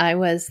vision that I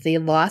was the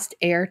lost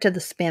heir to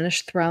the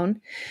Spanish throne,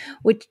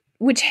 which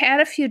which had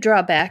a few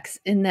drawbacks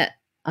in that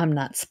I'm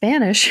not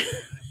Spanish.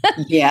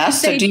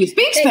 Yes. So do you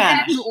speak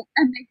Spanish?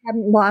 And they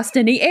hadn't lost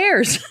any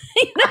heirs.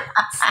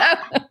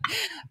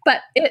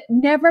 But it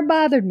never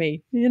bothered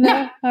me.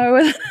 I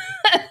was.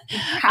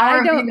 Power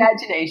of the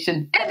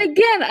imagination. And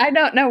again, I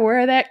don't know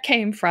where that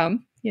came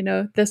from.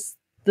 This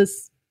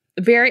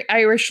very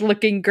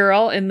Irish-looking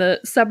girl in the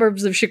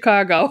suburbs of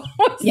Chicago.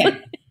 Yeah.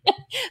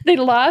 The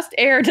lost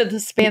heir to the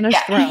Spanish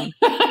throne.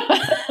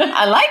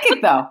 I like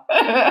it, though.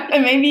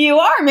 Maybe you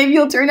are. Maybe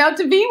you'll turn out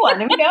to be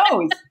one. Who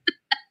knows?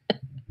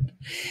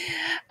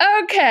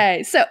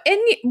 Okay. So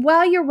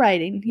while you're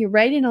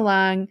writing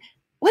along,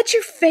 what's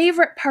your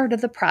favorite part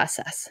of the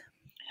process?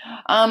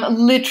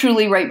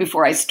 Literally right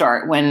before I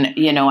start, when,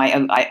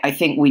 I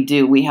think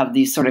we have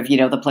these sort of,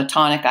 the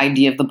platonic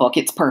idea of the book.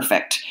 It's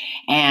perfect.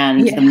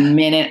 And the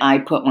minute I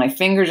put my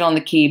fingers on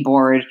the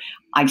keyboard,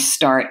 I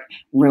start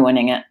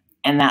ruining it.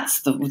 And that's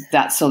both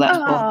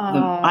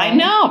I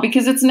know,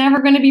 because it's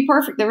never going to be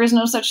perfect. There is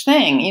no such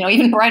thing.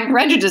 Even Pride and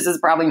Prejudice is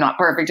probably not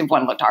perfect if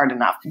one looked hard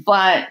enough.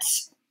 But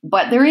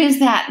there is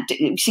that,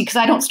 see, because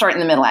I don't start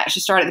in the middle. I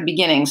actually start at the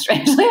beginning,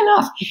 strangely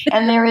enough.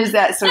 And there is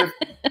that sort of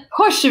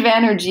push of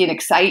energy and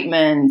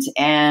excitement.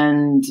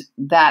 And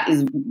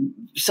that's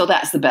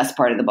the best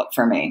part of the book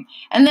for me.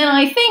 And then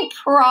I think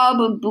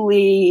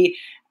probably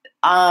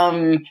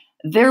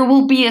there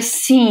will be a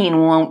scene,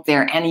 won't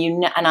there?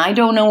 And I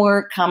don't know where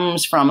it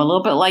comes from. A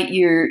little bit like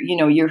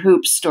your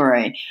Hoop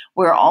story,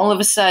 where all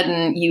of a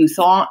sudden you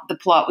thought the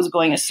plot was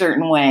going a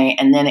certain way,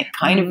 and then it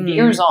kind of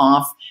veers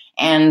off,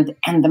 and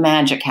the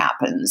magic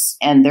happens.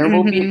 And there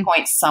will be a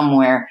point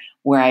somewhere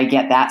where I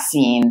get that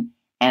scene,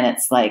 and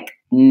it's like,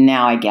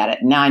 now I get it.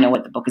 Now I know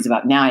what the book is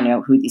about. Now I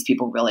know who these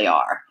people really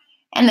are.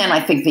 And then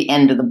I think the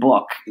end of the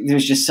book,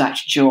 there's just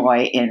such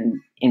joy in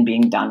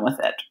being done with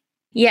it.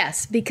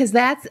 Yes, because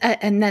that's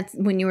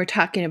when you were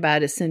talking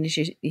about, as soon as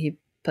you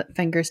put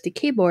fingers to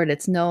keyboard,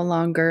 it's no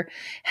longer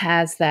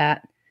has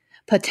that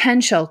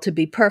potential to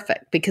be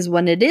perfect, because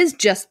when it is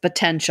just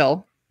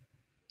potential,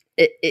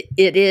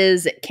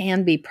 it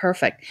can be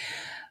perfect.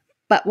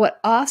 But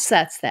what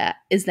offsets that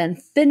is then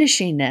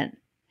finishing it,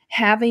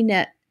 having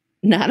it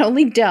not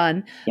only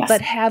done,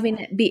 but having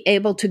it be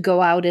able to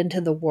go out into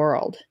the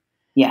world.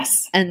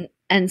 Yes. And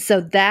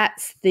so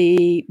that's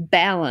the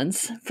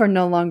balance for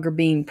no longer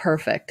being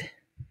perfect.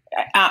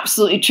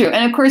 Absolutely true.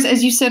 And of course,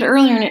 as you said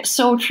earlier, and it's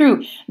so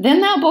true,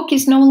 then that book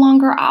is no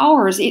longer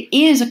ours. It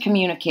is a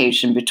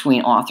communication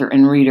between author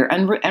and reader.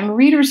 And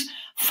readers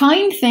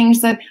find things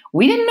that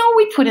we didn't know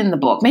we put in the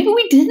book. Maybe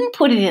we didn't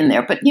put it in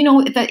there, but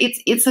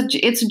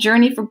it's a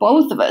journey for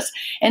both of us.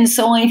 And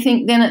so I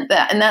think then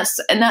that's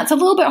a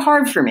little bit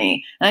hard for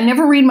me. And I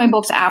never read my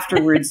books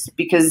afterwards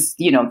because,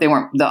 they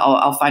weren't,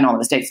 I'll find all the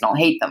mistakes and I'll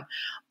hate them.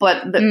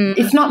 But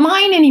it's not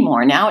mine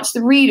anymore. Now it's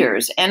the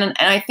readers. And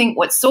I think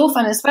what's so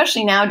fun,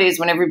 especially nowadays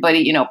when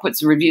everybody,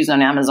 puts reviews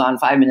on Amazon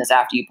 5 minutes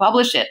after you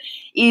publish it,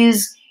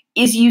 is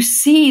you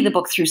see the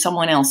book through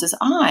someone else's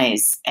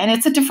eyes. And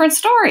it's a different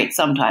story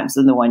sometimes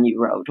than the one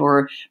you wrote,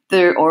 or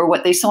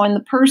what they saw in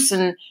the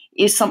person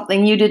is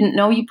something you didn't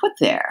know you put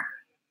there.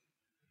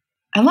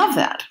 I love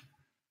that.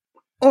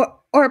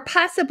 Or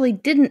possibly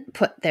didn't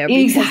put there.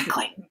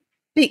 Exactly.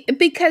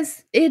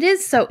 Because it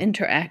is so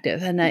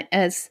interactive. And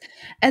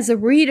as a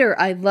reader,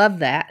 I love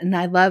that. And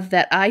I love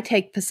that I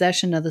take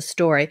possession of the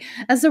story.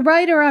 As a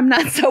writer, I'm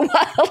not so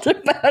wild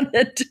about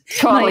it.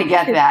 Totally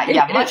get that.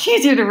 Yeah. Much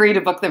easier to read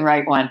a book than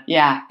write one.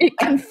 Yeah. It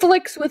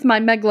conflicts with my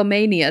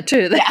megalomania,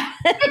 too.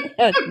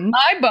 Yeah.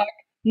 My book,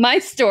 my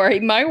story,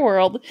 my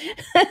world.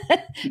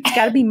 It's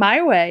got to be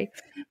my way.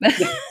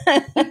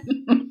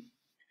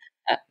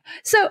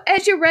 So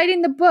as you're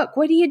writing the book,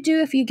 what do you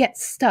do if you get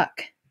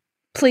stuck?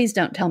 Please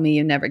don't tell me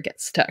you never get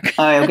stuck.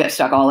 I get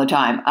stuck all the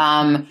time.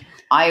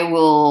 I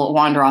will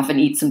wander off and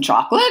eat some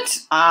chocolate.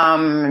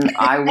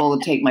 I will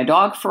take my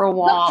dog for a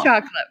walk.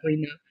 Chocolate, we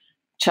know.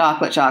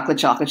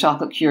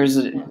 Chocolate cures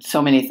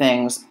so many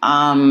things.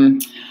 I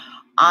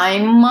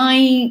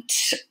might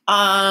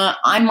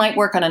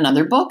work on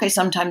another book. I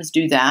sometimes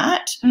do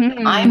that.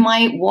 Mm-hmm. I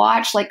might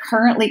watch, like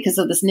currently, because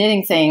of this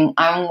knitting thing,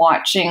 I'm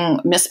watching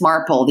Miss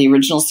Marple, the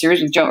original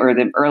series with or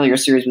the earlier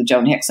series with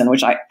Joan Hickson,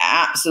 which I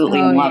absolutely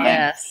love.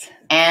 Yes.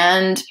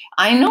 And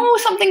I know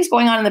something's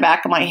going on in the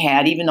back of my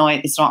head, even though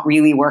it's not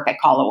really work. I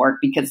call it work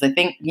because I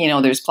think,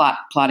 there's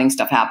plotting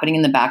stuff happening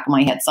in the back of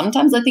my head.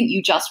 Sometimes I think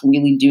you just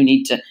really do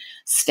need to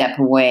step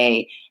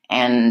away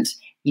and,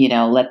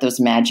 let those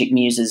magic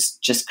muses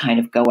just kind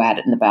of go at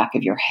it in the back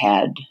of your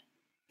head.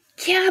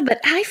 Yeah,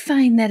 but I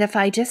find that if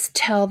I just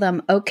tell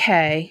them,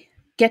 okay,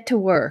 get to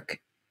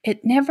work,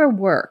 it never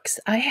works.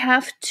 I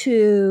have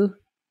to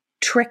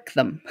trick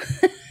them.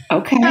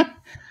 Okay.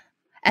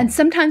 And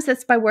sometimes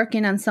that's by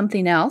working on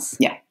something else.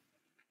 Yeah.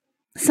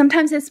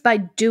 Sometimes it's by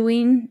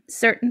doing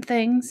certain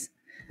things.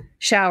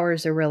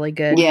 Showers are really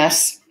good.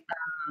 Yes.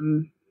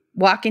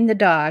 Walking the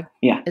dog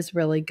is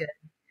really good.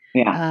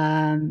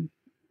 Yeah.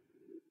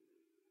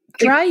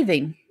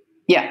 Driving.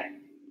 Yeah.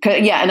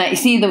 Yeah, and I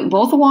see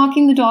both the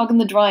walking the dog and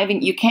the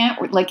driving. You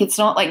can't, like, it's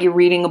not like you're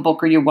reading a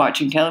book or you're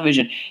watching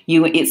television.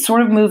 It's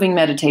sort of moving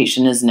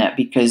meditation, isn't it?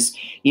 Because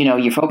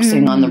you're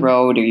focusing on the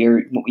road, or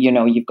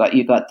you've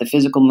got the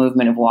physical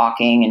movement of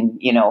walking and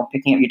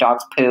picking up your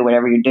dog's poo,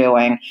 whatever you're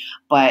doing,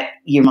 but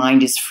your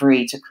mind is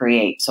free to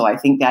create. So I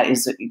think that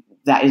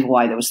is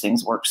why those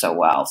things work so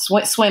well.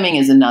 Swimming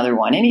is another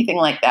one. Anything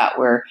like that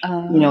where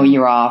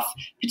you're off,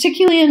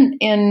 particularly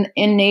in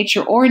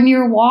nature or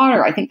near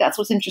water. I think that's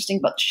what's interesting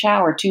about the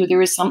shower too.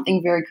 There is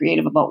something very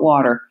creative about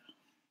water.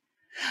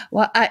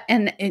 Well,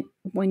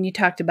 when you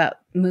talked about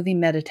moving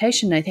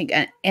meditation, I think,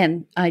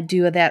 and I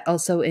do that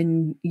also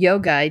in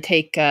yoga. I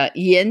take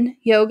yin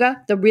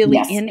yoga, the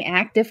really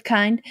inactive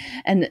kind,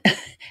 and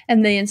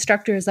the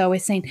instructor is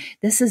always saying,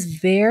 "This is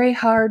very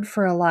hard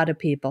for a lot of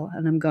people,"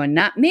 and I'm going,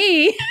 "Not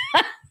me."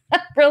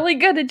 Really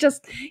good at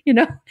just,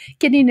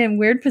 getting in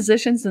weird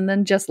positions and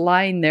then just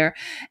lying there.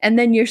 And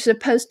then you're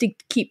supposed to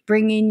keep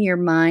bringing your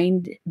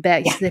mind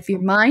back. Yeah. So if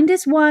your mind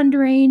is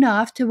wandering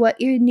off to what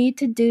you need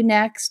to do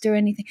next or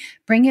anything,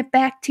 bring it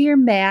back to your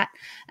mat.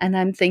 And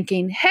I'm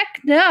thinking,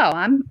 heck no,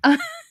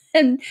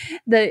 and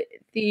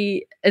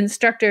the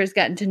instructor has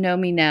gotten to know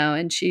me now,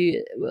 and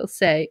she will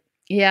say,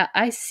 "Yeah,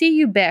 I see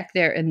you back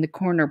there in the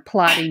corner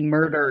plotting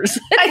murders."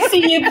 I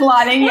see you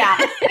plotting, yeah.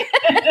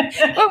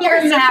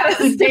 Your map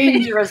is a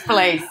dangerous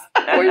place.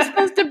 We're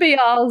supposed to be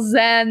all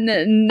zen.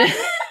 And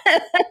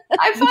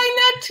I find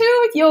that too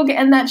with yoga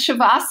and that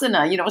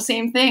shavasana,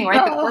 same thing,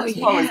 right? The corpse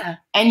pose.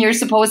 And you're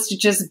supposed to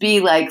just be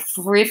like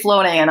free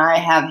floating. And I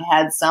have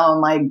had some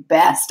of my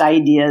best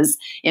ideas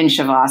in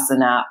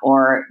shavasana,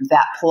 or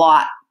that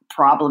plot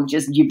problem,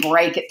 just you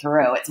break it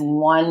through. It's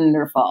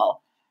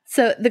wonderful.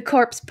 So the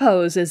corpse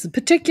pose is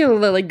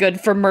particularly good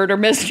for murder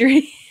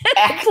mystery.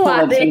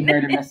 Excellent for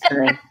murder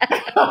mystery.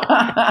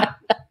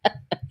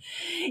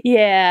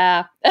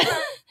 Yeah.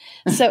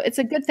 So it's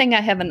a good thing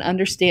I have an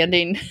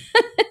understanding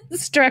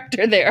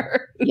instructor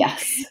there.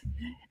 Yes.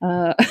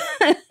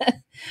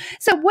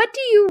 So what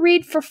do you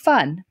read for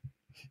fun?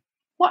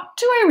 What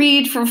do I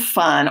read for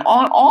fun?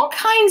 All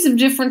kinds of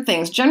different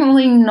things,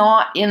 generally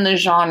not in the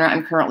genre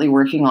I'm currently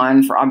working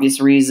on for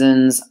obvious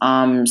reasons.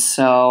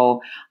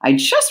 So I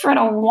just read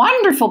a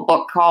wonderful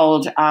book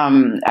called,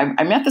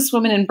 I met this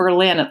woman in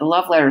Berlin at the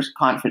Love Letters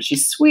Conference.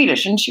 She's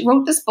Swedish, and she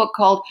wrote this book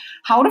called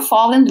How to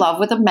Fall in Love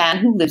with a Man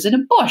Who Lives in a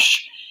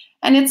Bush.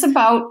 And it's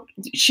about,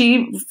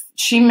 she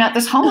met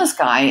this homeless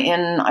guy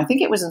I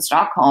think it was in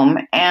Stockholm,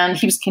 and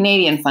he was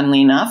Canadian,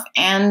 funnily enough,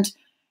 and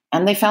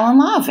they fell in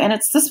love. And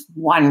it's this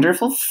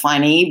wonderful,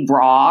 funny,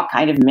 raw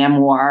kind of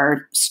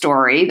memoir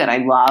story that I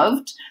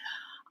loved.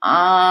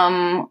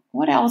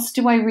 What else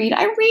do I read?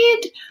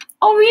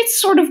 I'll read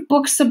sort of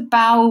books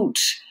about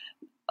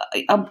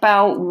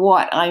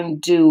what I'm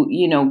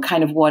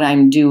kind of what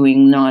I'm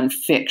doing,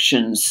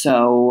 nonfiction.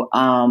 So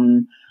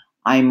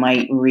I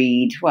might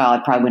read, well, I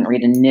probably wouldn't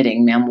read a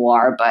knitting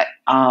memoir, but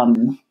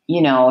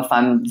if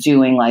I'm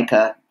doing like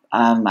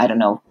I don't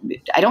know.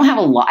 I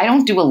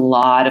don't do a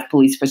lot of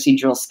police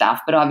procedural stuff,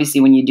 but obviously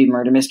when you do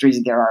murder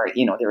mysteries, there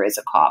is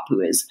a cop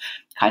who is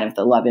kind of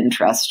the love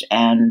interest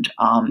and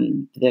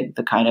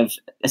the kind of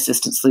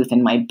assistant sleuth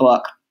in my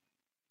book,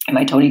 in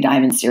my Tony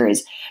Diamond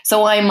series.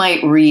 So I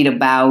might read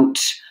about,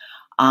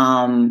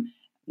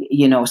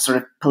 sort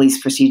of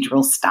police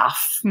procedural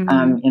stuff in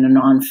a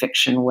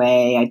nonfiction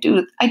way. I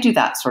do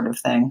that sort of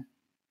thing.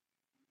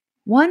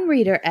 One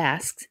reader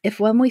asks if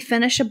when we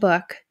finish a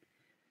book,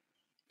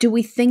 do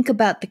we think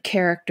about the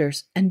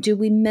characters and do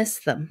we miss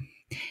them?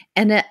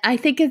 And I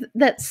think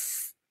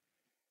that's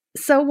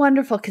so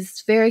wonderful because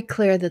it's very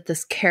clear that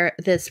this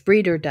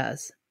reader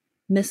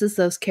misses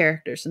those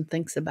characters and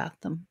thinks about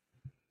them.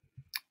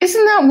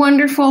 Isn't that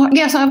wonderful?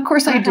 Yes, of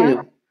course I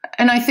do.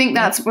 And I think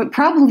that's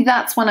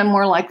when I'm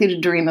more likely to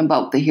dream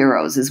about the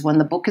heroes, is when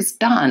the book is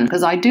done,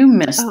 because I do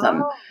miss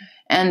them.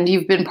 And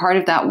you've been part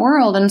of that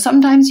world. And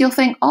sometimes you'll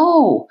think,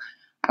 oh,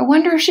 I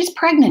wonder if she's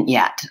pregnant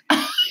yet.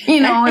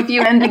 If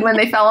you ended when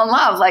they fell in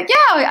love, like,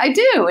 yeah, I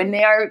do. And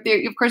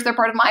of course, they're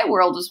part of my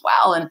world as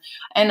well.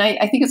 And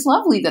I think it's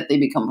lovely that they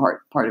become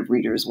part of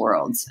readers'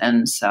 worlds.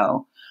 And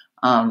so,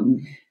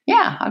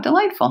 how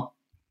delightful.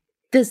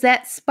 Does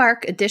that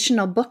spark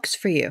additional books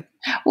for you?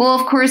 Well,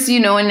 of course,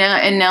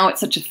 and now it's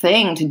such a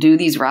thing to do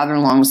these rather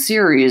long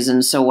series.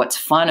 And so what's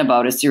fun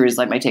about a series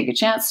like my Take a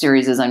Chance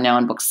series is I'm now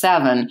in book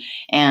 7.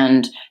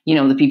 And,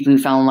 the people who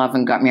fell in love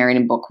and got married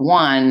in book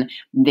 1,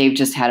 they've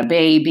just had a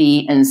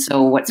baby. And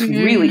so what's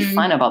really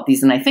fun about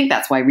these, and I think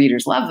that's why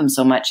readers love them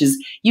so much,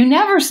 is you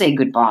never say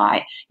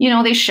goodbye.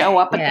 They show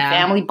up at the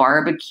family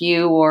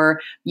barbecue or,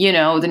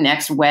 the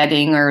next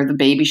wedding or the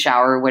baby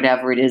shower or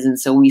whatever it is. And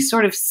so we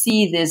sort of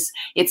see this,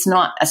 it's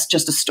not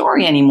just a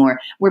story anymore.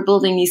 We're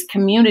building these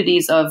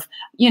communities of,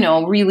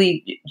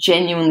 really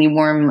genuinely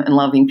warm and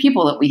loving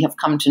people that we have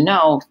come to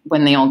know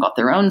when they all got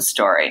their own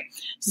story.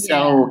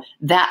 So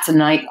that's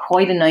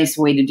quite a nice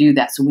way to do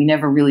that. So we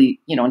never really,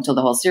 until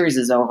the whole series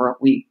is over,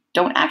 we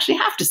don't actually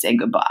have to say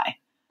goodbye.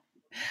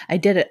 I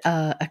did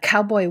a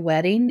cowboy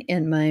wedding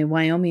in my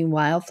Wyoming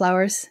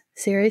Wildflowers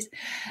series.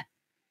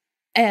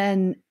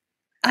 And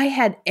I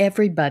had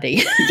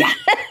everybody. Yeah.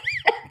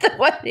 The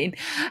wedding.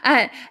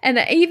 And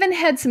I even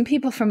had some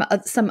people from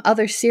some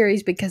other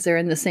series because they're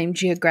in the same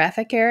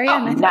geographic area. Oh,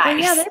 and I thought, nice.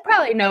 well, yeah, they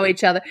probably know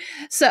each other.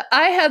 So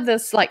I had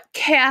this like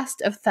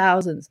cast of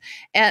thousands.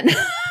 And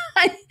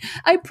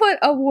I put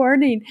a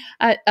warning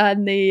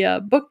on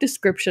the book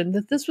description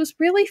that this was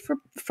really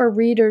for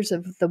readers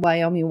of the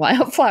Wyoming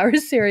Wildflower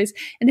series.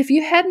 And if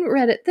you hadn't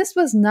read it, this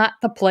was not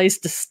the place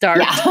to start.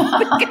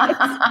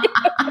 Yeah.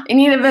 You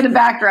need a bit of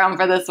background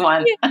for this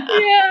one.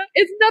 Yeah,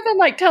 it's nothing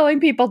like telling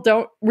people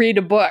don't read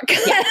a book.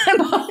 Yeah.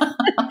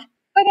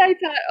 But I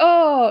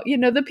thought,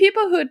 the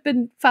people who had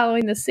been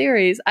following the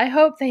series, I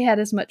hope they had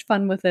as much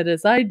fun with it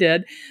as I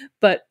did.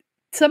 But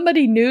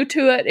somebody new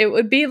to it, it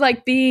would be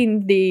like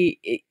being the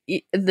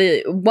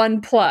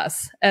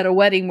 1+ at a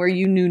wedding where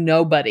you knew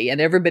nobody and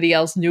everybody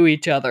else knew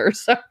each other.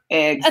 So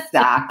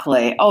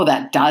exactly. Oh,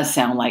 that does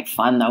sound like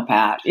fun, though,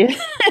 Pat. Yeah.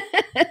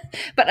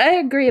 But I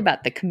agree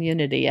about the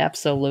community.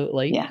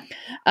 Absolutely. Yeah.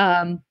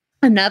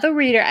 Another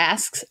reader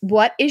asks,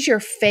 what is your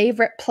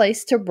favorite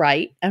place to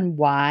write and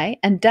why?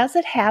 And does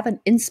it have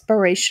an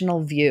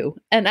inspirational view?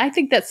 And I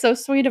think that's so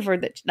sweet of her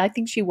that I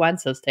think she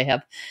wants us to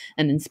have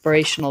an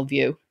inspirational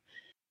view.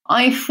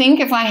 I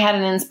think if I had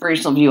an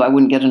inspirational view, I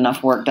wouldn't get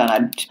enough work done.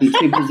 I'd be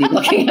too busy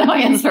looking at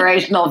my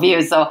inspirational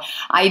view. So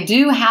I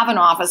do have an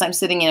office. I'm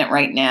sitting in it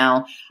right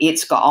now.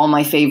 It's got all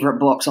my favorite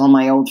books. All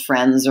my old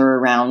friends are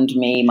around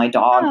me. My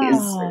dog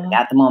is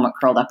at the moment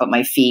curled up at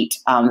my feet.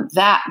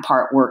 That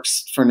part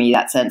works for me,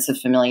 that sense of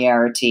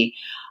familiarity.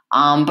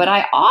 But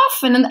I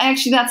often, and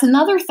actually that's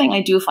another thing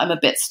I do if I'm a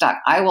bit stuck,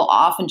 I will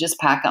often just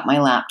pack up my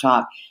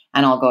laptop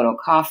and I'll go to a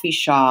coffee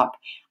shop.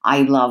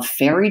 I love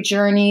ferry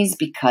journeys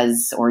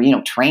or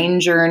train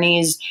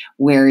journeys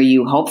where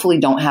you hopefully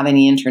don't have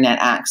any internet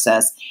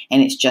access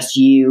and it's just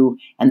you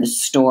and the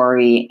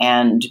story.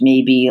 And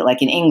maybe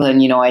like in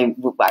England, I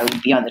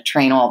would be on the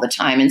train all the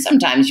time. And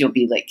sometimes you'll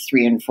be like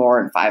 3 and 4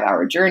 and 5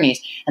 hour journeys.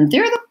 And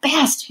they're the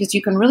best because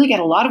you can really get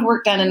a lot of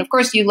work done. And of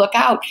course you look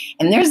out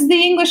and there's the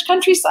English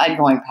countryside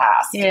going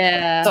past.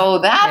 Yeah. So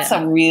that's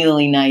a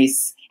really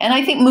nice. And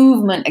I think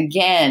movement,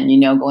 again,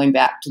 going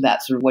back to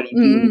that sort of what do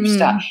you do with your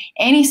stuff,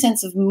 any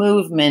sense of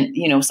movement,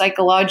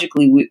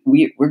 psychologically,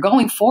 we're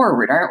going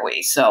forward, aren't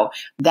we? So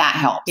that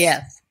helps.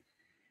 Yes.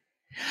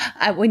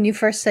 When you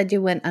first said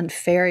you went on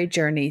ferry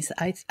journeys,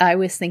 I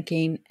was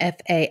thinking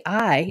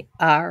FAIRY,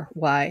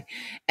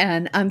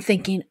 and I'm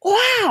thinking,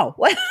 wow,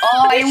 what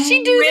did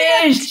she do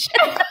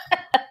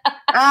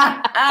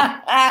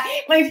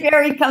that? My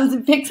fairy comes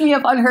and picks me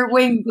up on her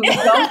wings and we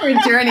go for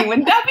a journey.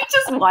 Wouldn't that be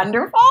just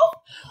wonderful?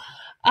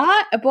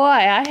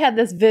 I had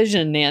this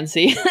vision,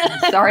 Nancy.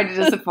 Sorry to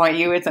disappoint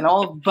you. It's an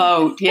old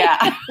boat.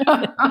 Yeah.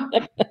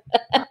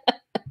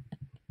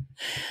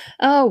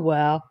 Oh,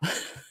 well.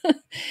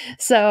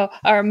 So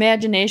our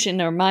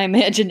imagination or my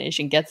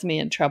imagination gets me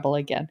in trouble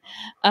again.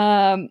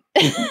 Okay.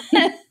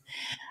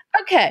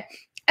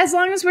 As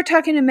long as we're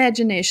talking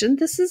imagination,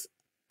 this is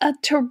a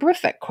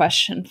terrific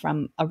question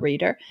from a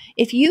reader.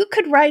 If you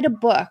could write a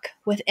book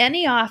with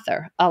any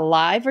author,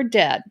 alive or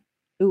dead,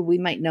 we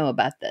might know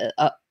about the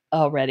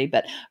already,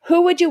 but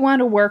who would you want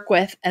to work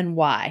with and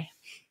why?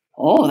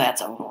 Oh, that's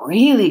a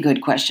really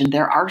good question.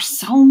 There are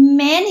so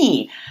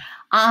many.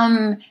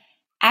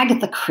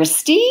 Agatha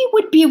Christie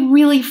would be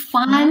really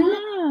fun.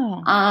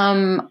 Oh.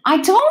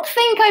 I don't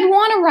think I'd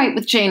want to write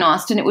with Jane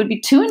Austen. It would be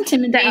too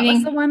intimidating. That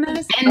was the one that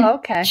was.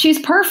 Okay. She's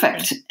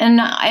perfect.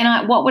 And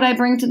what would I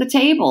bring to the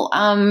table?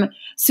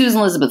 Susan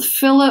Elizabeth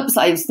Phillips.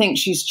 I think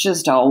she's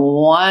just a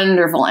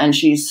wonderful, and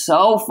she's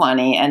so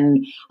funny.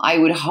 And I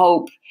would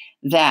hope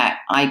that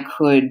I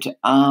could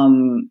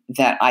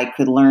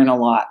learn a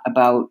lot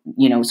about,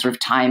 sort of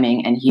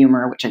timing and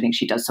humor, which I think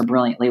she does so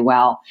brilliantly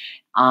well.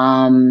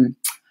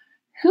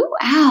 Who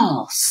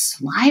else?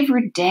 Live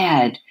or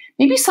dead?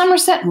 Maybe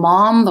Somerset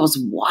Maugham. That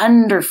was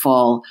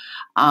wonderful.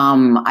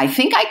 I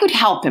think I could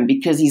help him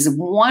because he's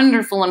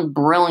wonderful and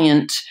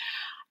brilliant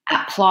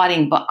at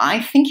plotting, but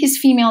I think his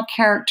female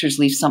characters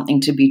leave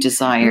something to be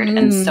desired.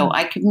 And so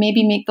I could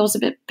maybe make those a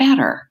bit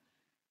better.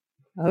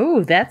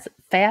 Oh, that's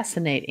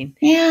fascinating.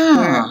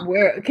 Yeah.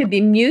 Where it could be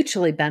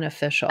mutually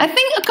beneficial. I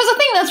think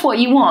that's what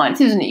you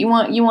want, isn't it? You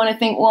want to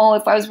think, well,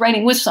 if I was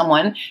writing with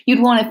someone,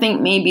 you'd want to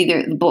think maybe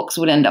the books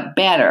would end up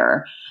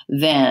better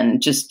than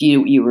just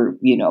you were,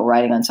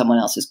 writing on someone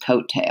else's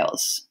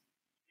coattails.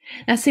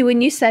 Now, see,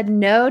 when you said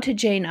no to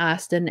Jane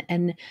Austen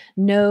and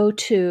no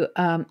to,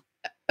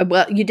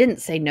 well, you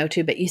didn't say no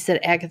to, but you said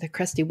Agatha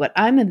Christie. What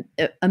I'm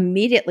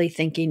immediately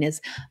thinking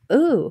is,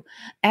 ooh,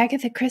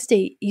 Agatha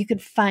Christie, you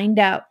could find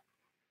out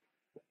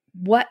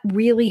what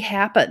really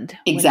happened.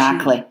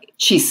 Exactly.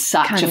 She's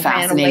such a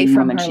fascinating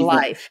woman.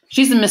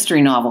 She's a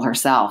mystery novel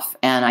herself.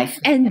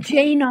 And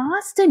Jane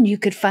Austen, you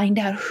could find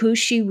out who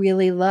she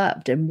really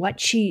loved and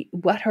what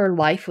her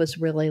life was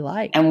really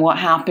like. And what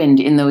happened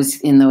in those,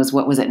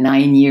 what was it,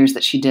 9 years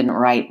that she didn't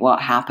write?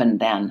 What happened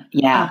then?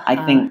 Yeah,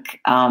 I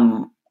think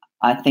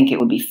it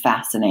would be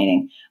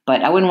fascinating.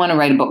 But I wouldn't want to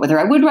write a book with her.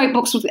 I would write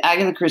books with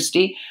Agatha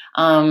Christie.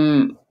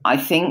 I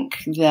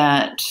think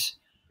that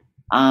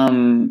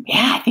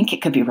I think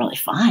it could be really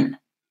fun.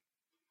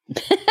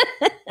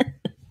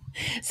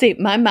 See,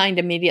 my mind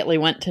immediately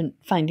went to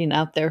finding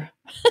out their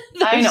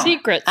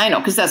secrets. I know,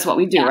 because that's what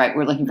we do, right?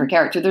 We're looking for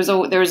character. There's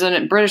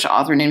a British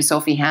author named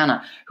Sophie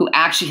Hannah who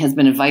actually has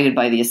been invited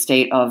by the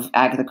estate of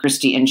Agatha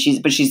Christie, and she's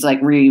like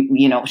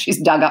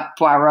she's dug up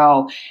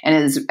Poirot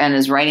and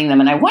is writing them.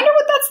 And I wonder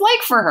what that's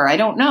like for her. I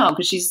don't know,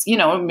 because she's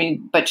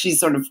but she's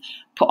sort of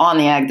put on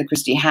the Agatha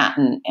Christie hat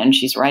and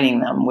she's writing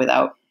them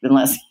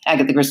unless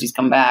Agatha Christie's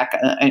come back,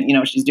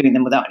 and she's doing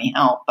them without any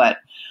help. But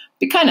it'd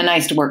be kind of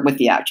nice to work with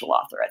the actual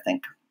author, I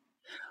think.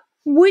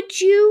 Would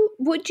you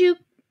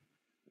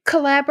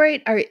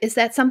collaborate, or is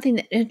that something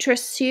that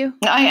interests you?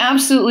 I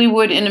absolutely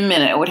would in a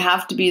minute. It would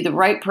have to be the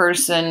right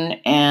person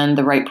and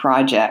the right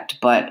project.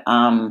 But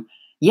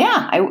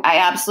yeah, I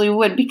absolutely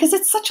would, because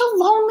it's such a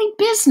lonely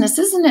business,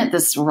 isn't it,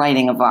 this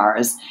writing of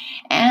ours?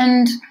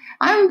 And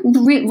I'm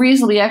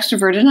reasonably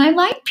extroverted, and I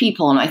like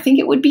people, and I think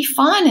it would be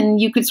fun,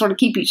 and you could sort of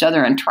keep each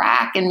other on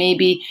track, and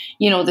maybe,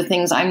 the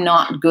things I'm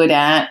not good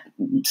at,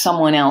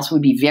 someone else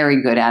would be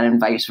very good at, and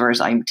vice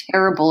versa. I'm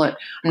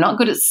not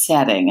good at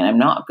setting,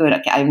 and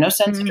I have no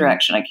sense of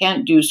direction. I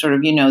can't do sort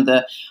of,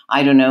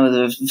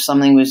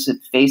 something was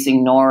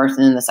facing north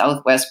and in the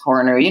southwest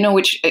corner,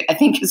 which I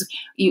think is,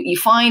 you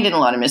find in a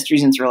lot of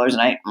mysteries and thrillers,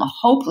 and I'm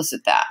hopeless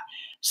at that.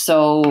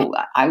 So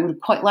I would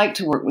quite like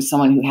to work with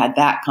someone who had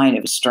that kind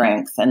of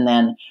strength. And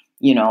then,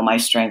 my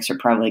strengths are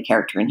probably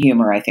character and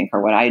humor, I think,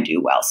 are what I do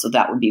well. So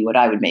that would be what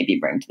I would maybe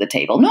bring to the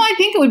table. No, I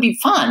think it would be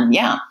fun.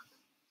 Yeah.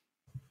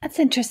 That's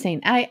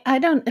interesting.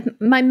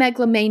 My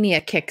megalomania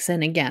kicks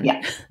in again.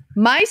 Yeah.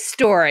 My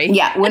story.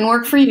 Yeah. Wouldn't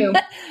work for you.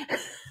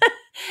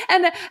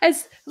 And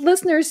as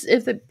listeners,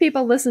 if the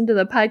people listen to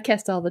the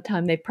podcast all the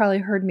time, they've probably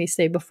heard me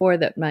say before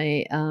that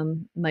my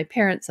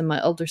parents and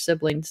my older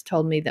siblings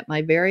told me that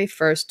my very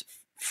first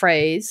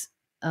phrase,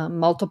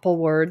 multiple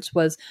words,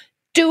 was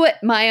 "do it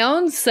my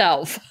own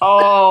self."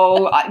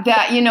 Oh,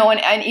 that,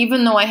 and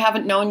even though I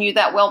haven't known you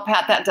that well,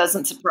 Pat, that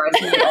doesn't surprise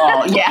me at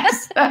all.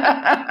 Yes.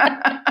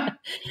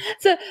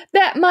 So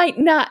that might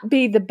not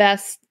be the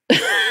best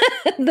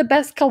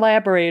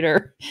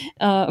collaborator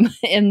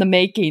in the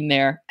making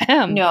there.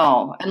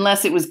 No,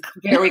 unless it was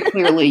very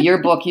clearly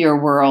your book,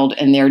 your world,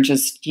 and they're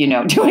just,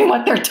 doing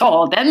what they're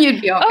told. Then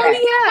you'd be okay. Oh,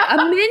 yeah.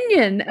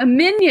 A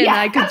minion yeah,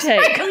 I could take.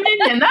 Right, a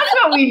minion. That's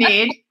what we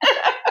need.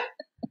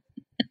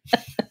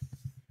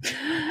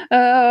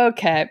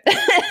 Okay.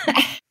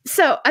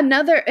 So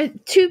another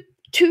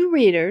two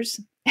readers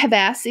have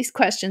asked these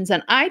questions,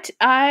 and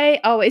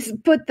I always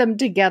put them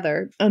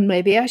together, and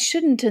maybe I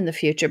shouldn't in the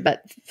future,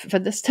 but for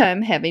this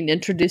time, having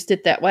introduced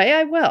it that way,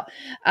 I will.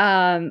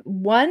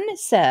 One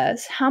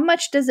says, how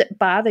much does it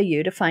bother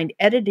you to find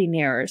editing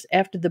errors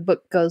after the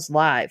book goes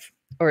live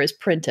or is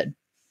printed?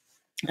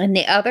 And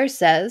the other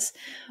says,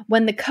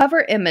 when the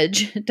cover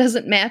image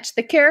doesn't match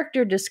the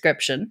character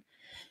description.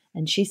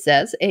 And she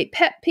says, a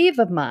pet peeve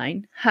of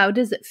mine, how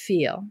does it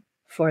feel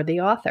for the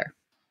author?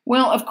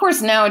 Well, of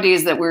course,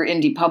 nowadays that we're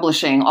indie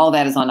publishing, all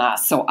that is on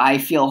us. So I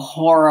feel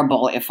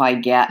horrible if I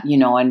get,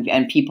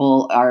 and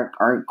people are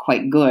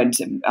quite good.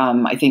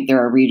 I think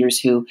there are readers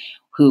who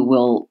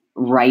will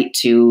write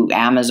to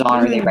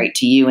Amazon or they write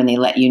to you and they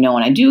let you know.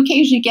 And I do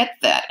occasionally get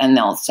that. And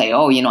they'll say,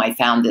 oh, I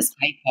found this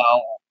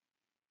typo.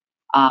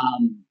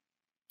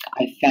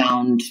 I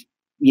found,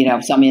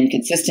 some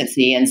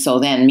inconsistency. And so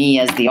then me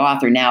as the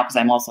author now, because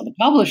I'm also the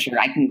publisher,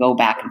 I can go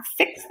back and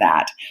fix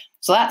that.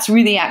 So that's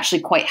really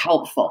actually quite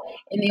helpful.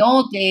 In the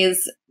old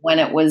days when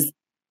it was,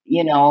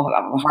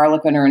 a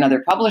Harlequin or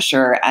another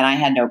publisher and I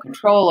had no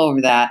control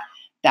over that,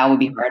 that would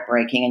be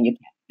heartbreaking and you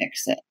can't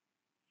fix it.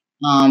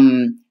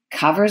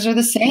 Covers are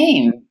the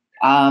same.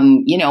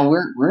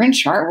 We're in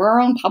charge. We're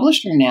our own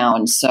publisher now.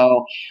 And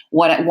so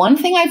one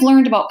thing I've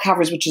learned about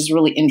covers, which is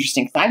really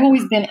interesting, because I've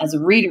always been, as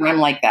a reader, I'm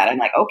like that. I'm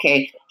like,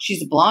 okay,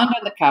 she's a blonde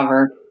on the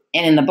cover.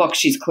 And in the book,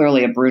 she's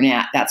clearly a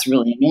brunette. That's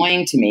really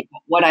annoying to me.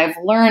 But what I've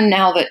learned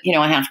now that,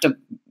 I have to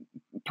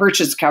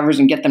purchase covers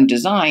and get them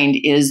designed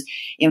is,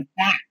 in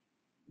fact,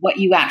 what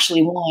you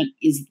actually want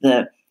is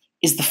the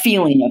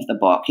feeling of the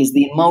book, is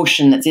the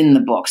emotion that's in the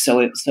book.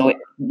 So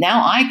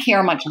now I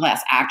care much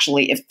less,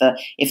 actually, if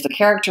the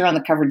character on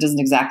the cover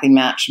doesn't exactly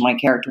match my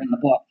character in the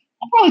book.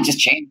 I'll probably just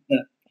change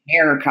the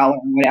hair color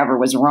or whatever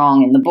was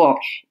wrong in the book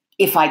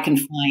if I can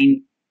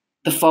find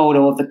the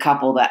photo of the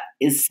couple that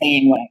is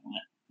saying what I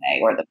want.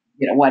 Or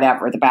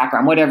whatever, the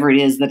background, whatever it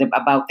is that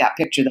about that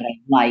picture that I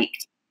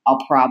liked,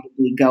 I'll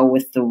probably go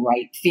with the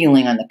right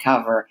feeling on the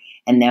cover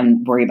and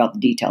then worry about the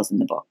details in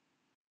the book.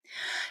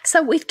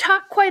 So we've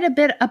talked quite a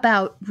bit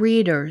about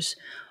readers.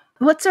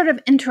 What sort of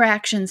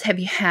interactions have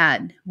you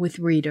had with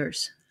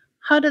readers?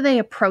 How do they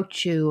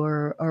approach you,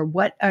 or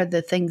what are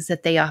the things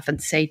that they often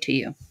say to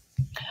you?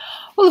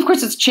 Well, of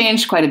course, it's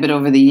changed quite a bit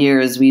over the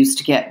years. We used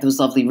to get those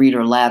lovely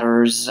reader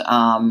letters,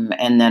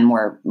 and then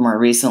more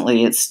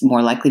recently, it's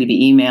more likely to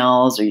be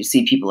emails, or you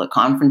see people at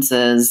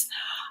conferences.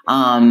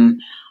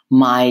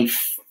 My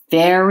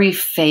very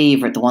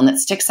favorite, the one that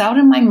sticks out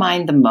in my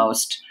mind the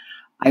most,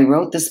 I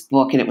wrote this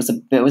book, and it was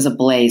a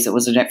blaze. It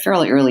was a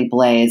fairly early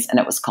blaze, and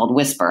it was called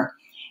Whisper.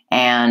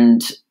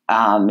 And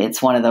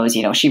it's one of those,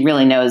 she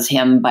really knows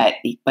him, but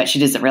she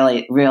doesn't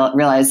really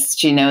realize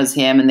she knows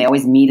him, and they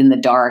always meet in the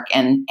dark,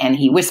 and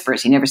he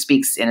whispers. He never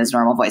speaks in his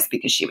normal voice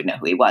because she would know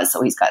who he was.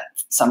 So he's got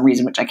some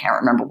reason, which I can't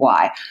remember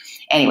why.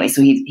 Anyway,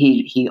 so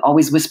he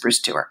always whispers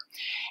to her,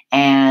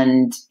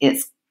 and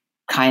it's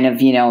kind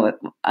of,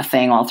 a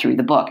thing all through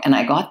the book. And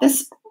I got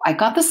this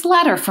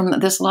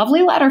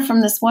lovely letter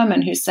from this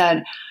woman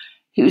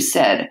who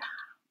said,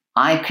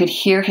 I could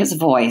hear his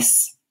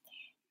voice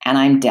and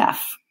I'm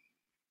deaf.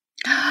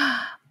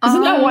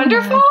 Isn't that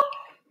wonderful?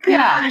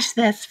 Gosh,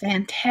 that's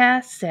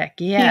fantastic.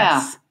 Yes.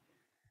 Yeah.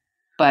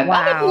 But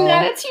other than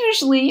that, it's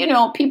usually,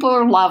 people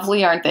are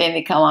lovely, aren't they? And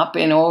they come up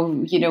and,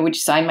 would you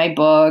sign my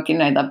book?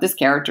 And I love this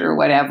character or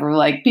whatever.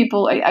 Like,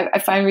 people, I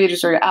find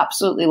readers are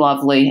absolutely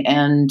lovely.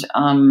 And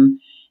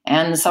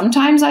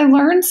sometimes I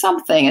learn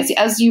something.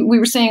 As we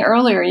were saying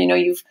earlier,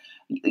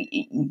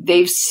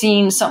 they've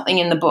seen something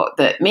in the book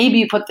that maybe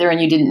you put there and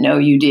you didn't know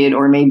you did,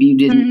 or maybe you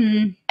didn't.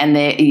 Mm-hmm. And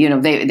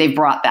they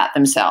brought that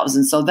themselves.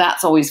 And so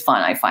that's always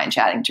fun. I find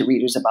chatting to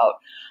readers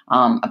about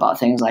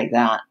things like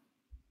that.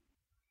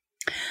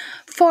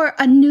 For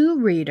a new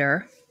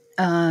reader,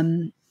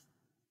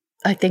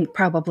 I think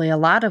probably a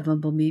lot of them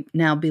will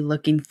now be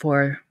looking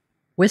for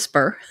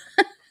whisper.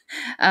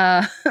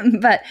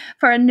 But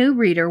for a new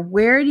reader,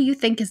 where do you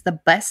think is the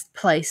best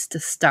place to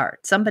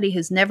start? Somebody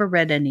who's never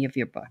read any of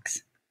your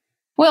books.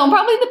 Well,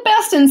 probably the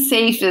best and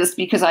safest,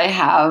 because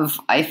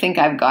I think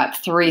I've got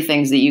 3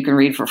 things that you can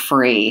read for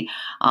free.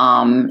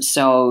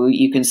 So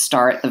you can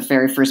start the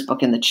very first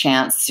book in the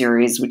Chance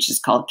series, which is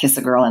called Kiss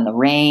a Girl in the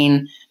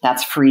Rain.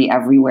 That's free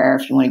everywhere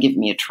if you want to give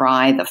me a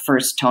try. The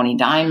first Tony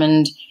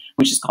Diamond,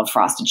 which is called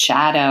Frosted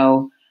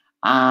Shadow.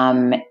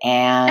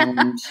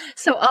 And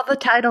so all the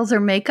titles are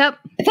makeup?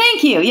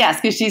 Thank you.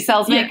 Yes, because she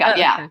sells makeup.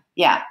 Yeah. Okay.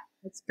 Yeah.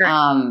 That's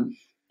great.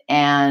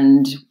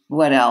 And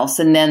what else?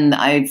 And then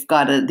I've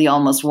got the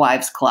Almost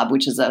Wives Club,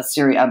 which is a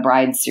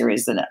bride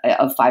series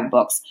of 5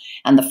 books.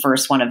 And the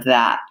first one of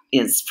that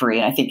is free.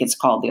 And I think it's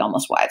called the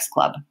Almost Wives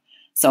Club.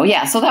 So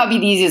that would be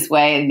the easiest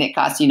way. And it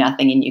costs you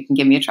nothing, and you can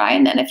give me a try.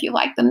 And then if you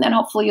like them, then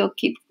hopefully you'll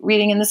keep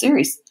reading in the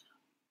series.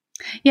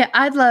 Yeah,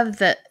 I love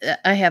that.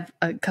 I have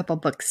a couple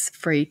books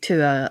free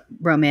to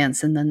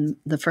romance, and then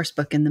the first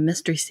book in the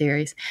mystery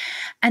series.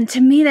 And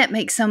to me, that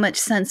makes so much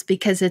sense,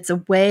 because it's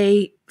a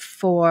way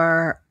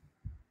for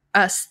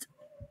us,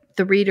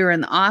 the reader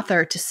and the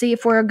author, to see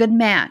if we're a good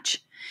match.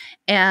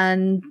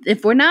 And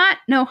if we're not,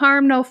 no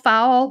harm, no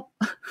foul.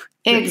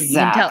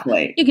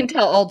 Exactly. You can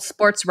tell old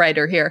sports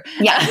writer here.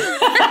 Yeah.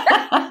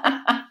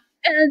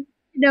 And,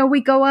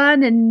 we go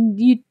on, and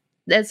you,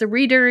 as a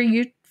reader,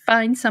 you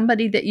find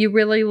somebody that you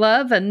really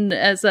love. And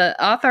as an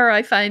author,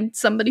 I find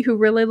somebody who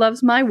really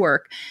loves my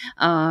work.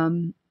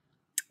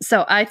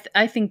 So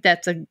I think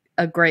that's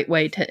a great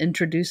way to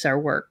introduce our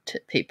work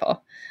to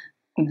people.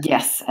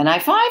 Yes. And I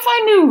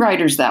find new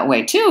writers that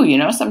way too.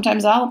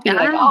 Sometimes I'll be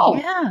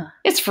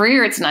it's free,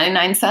 or it's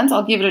 99 cents.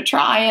 I'll give it a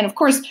try. And of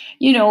course,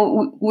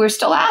 we're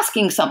still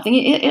asking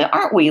something,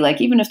 aren't we? Like,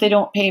 even if they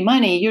don't pay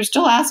money, you're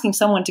still asking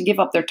someone to give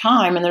up their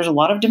time. And there's a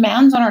lot of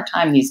demands on our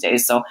time these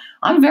days. So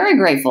I'm very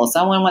grateful.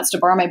 Someone wants to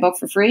borrow my book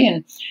for free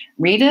and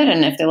read it.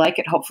 And if they like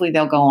it, hopefully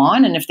they'll go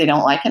on. And if they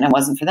don't like it, and it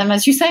wasn't for them,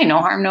 as you say, no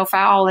harm, no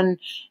foul. And,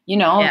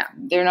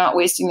 they're not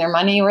wasting their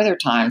money or their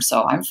time.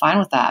 So I'm fine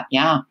with that.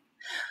 Yeah.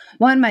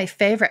 One of my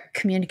favorite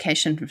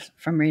communications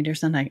from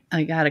readers, and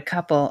I got a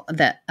couple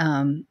that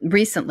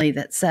recently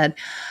that said,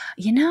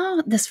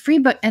 this free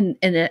book, and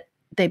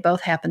they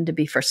both happened to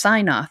be for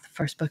Sign Off, the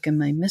first book in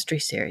my mystery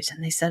series.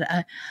 And they said,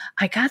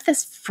 I got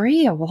this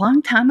free a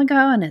long time ago,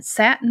 and it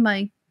sat in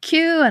my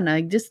queue, and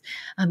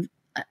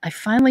I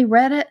finally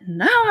read it.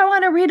 Now I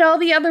want to read all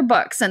the other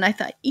books. And I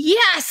thought,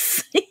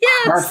 yes,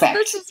 perfect.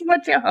 This is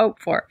what you hope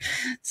for.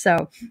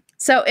 So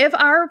if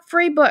our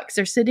free books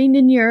are sitting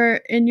in your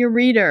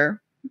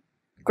reader,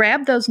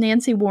 grab those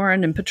Nancy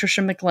Warren and Patricia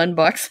McLinn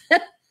books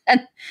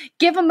and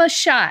give them a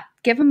shot.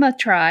 Give them a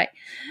try.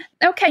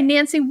 Okay,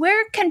 Nancy,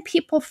 where can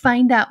people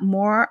find out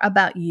more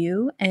about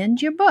you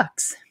and your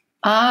books?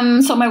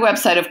 So my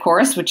website, of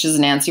course, which is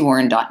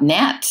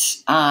nancywarren.net.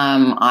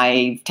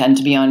 I tend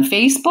to be on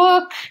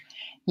Facebook.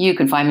 You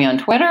can find me on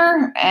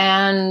Twitter.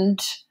 And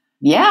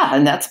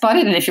that's about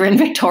it. And if you're in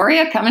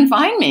Victoria, come and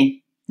find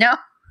me. No.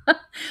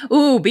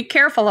 Ooh, be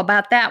careful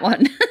about that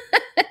one.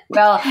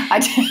 Well,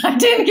 I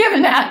didn't give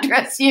an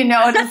address, I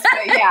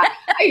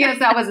guess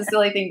that was a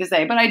silly thing to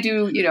say. But I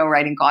do,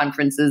 write in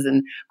conferences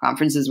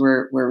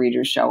where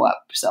readers show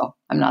up. So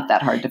I'm not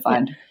that hard to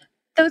find.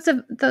 Those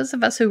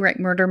of us who write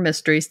murder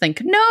mysteries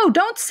think, no,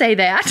 don't say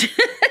that.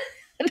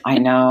 I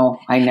know.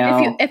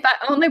 If I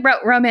only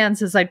wrote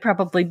romances, I'd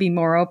probably be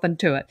more open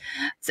to it.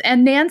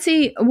 And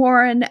Nancy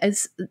Warren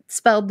is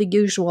spelled the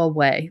usual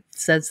way,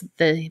 says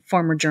the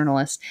former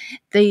journalist.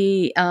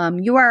 The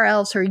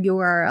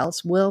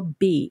URLs will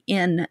be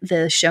in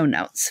the show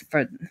notes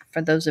for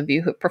those of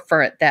you who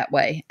prefer it that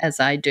way,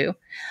 as I do.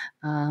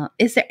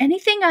 Is there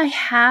anything I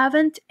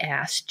haven't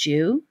asked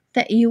you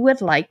that you would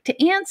like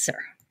to answer?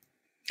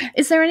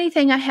 Is there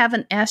anything I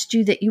haven't asked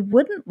you that you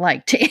wouldn't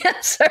like to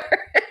answer?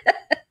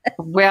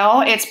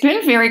 Well, it's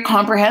been very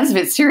comprehensive.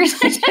 It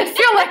seriously did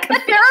feel like a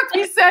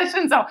therapy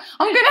session. So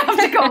I'm going to have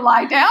to go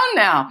lie down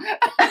now.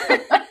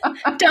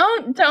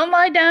 Don't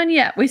lie down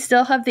yet. We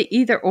still have the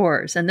either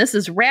ors, and this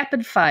is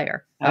rapid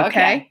fire.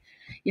 Okay.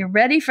 You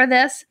ready for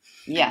this?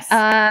 Yes.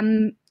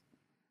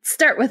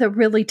 Start with a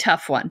really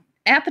tough one.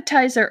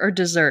 Appetizer or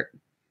dessert?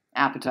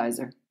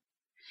 Appetizer.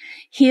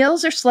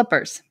 Heels or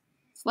slippers?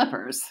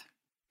 Slippers.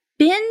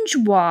 Binge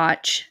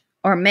watch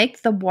or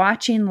make the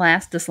watching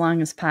last as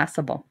long as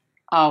possible?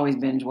 Always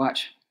binge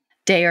watch.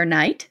 Day or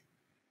night?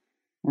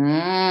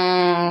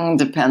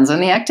 Depends on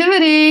the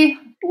activity.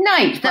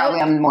 Night. Probably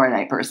I'm more a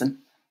night person.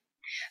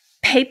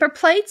 Paper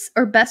plates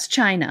or best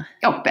china?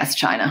 Oh, best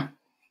china.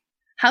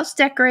 House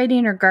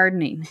decorating or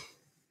gardening?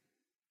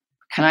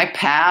 Can I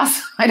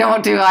pass? I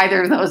don't do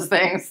either of those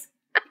things.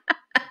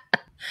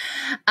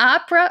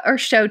 Opera or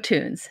show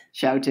tunes?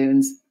 Show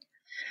tunes.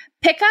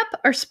 Pickup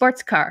or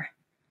sports car?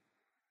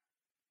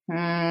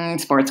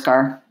 Sports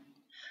car.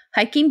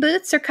 Hiking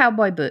boots or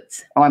cowboy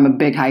boots? Oh, I'm a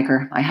big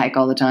hiker. I hike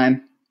all the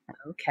time.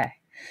 Okay.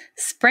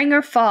 Spring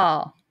or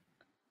fall?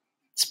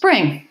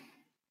 Spring.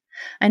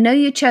 I know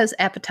you chose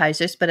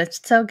appetizers, but I'm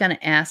still going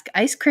to ask,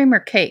 ice cream or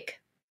cake?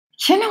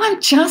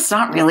 I'm just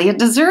not really a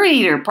dessert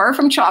eater, apart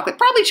from chocolate.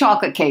 Probably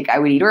chocolate cake I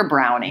would eat, or a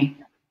brownie.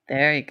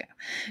 There you go.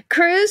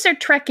 Cruise or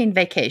trekking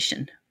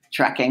vacation?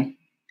 Trekking.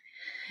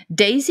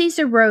 Daisies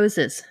or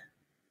roses?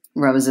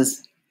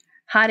 Roses.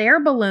 Hot air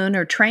balloon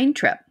or train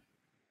trip?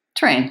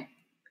 Train.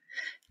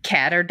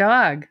 Cat or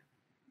dog?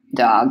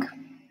 Dog.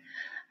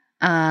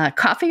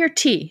 Coffee or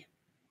tea?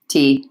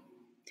 Tea.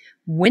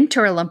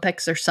 Winter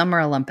Olympics or Summer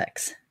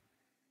Olympics?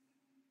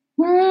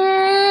 Probably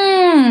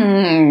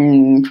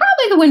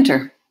the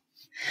winter.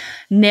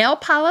 Nail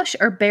polish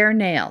or bare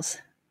nails?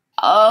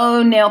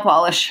 Oh, nail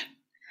polish.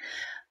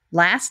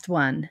 Last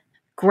one.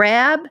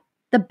 Grab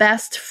the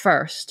best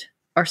first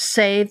or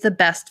save the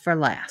best for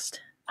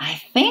last?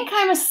 I think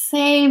I'm a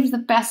save the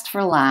best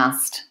for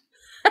last.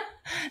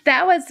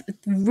 That was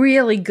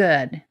really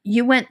good.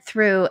 You went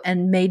through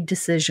and made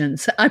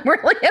decisions. I'm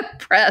really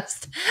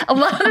impressed. A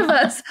lot of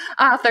us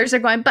authors are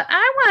going, but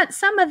I want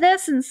some of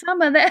this and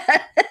some of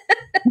that.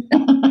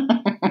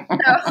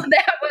 So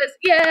that was,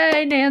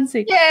 yay,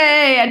 Nancy.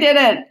 Yay, I did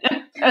it.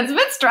 It's a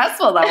bit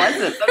stressful though,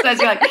 wasn't it? Sometimes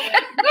you're like,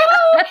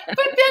 no, but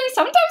then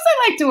sometimes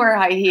I like to wear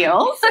high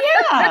heels.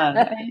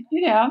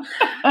 Yeah,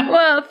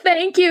 Well,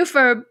 thank you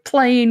for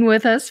playing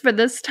with us for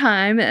this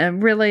time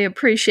and really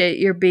appreciate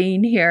your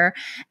being here.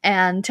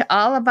 And to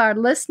all of our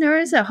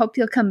listeners, I hope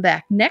you'll come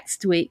back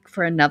next week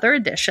for another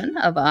edition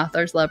of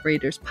Authors Love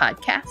Readers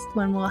podcast,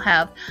 when we'll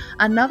have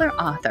another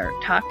author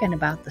talking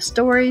about the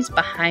stories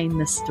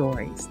behind the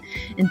stories.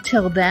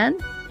 Until then,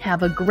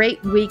 have a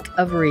great week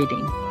of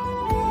reading.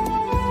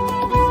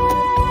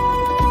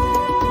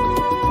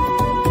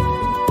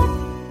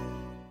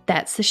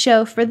 That's the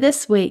show for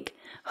this week.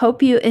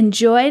 Hope you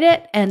enjoyed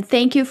it, and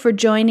thank you for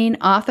joining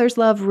Authors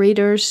Love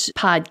Readers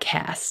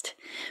podcast.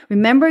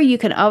 Remember, you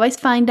can always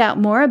find out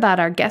more about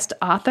our guest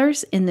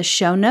authors in the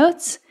show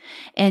notes,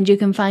 and you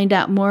can find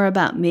out more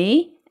about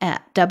me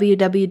at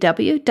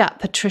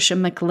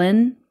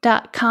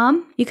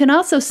www.patriciamclinn.com. You can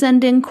also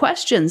send in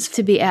questions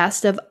to be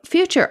asked of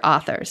future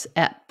authors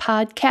at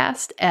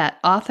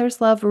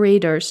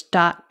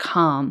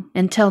podcast@authorslovereaders.com.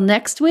 Until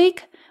next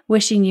week,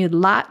 wishing you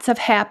lots of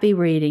happy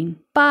reading.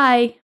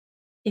 Bye.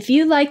 If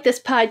you like this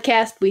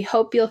podcast, we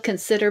hope you'll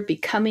consider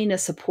becoming a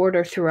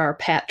supporter through our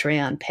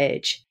Patreon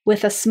page.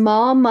 With a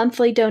small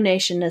monthly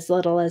donation as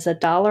little as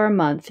 $1 a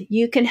month,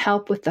 you can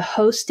help with the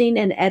hosting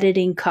and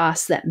editing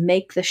costs that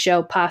make the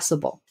show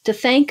possible. To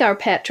thank our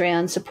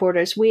Patreon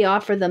supporters, we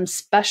offer them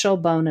special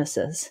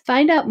bonuses.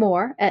 Find out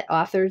more at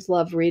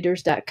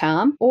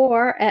authorslovereaders.com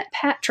or at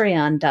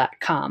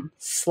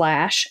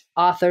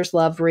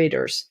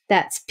patreon.com/authorslovereaders.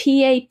 That's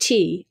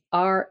PATREON.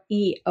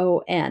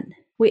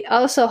 We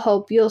also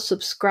hope you'll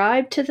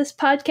subscribe to this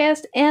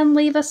podcast and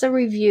leave us a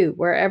review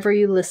wherever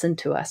you listen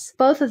to us.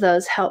 Both of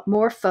those help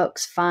more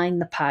folks find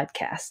the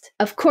podcast.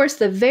 Of course,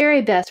 the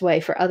very best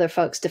way for other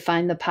folks to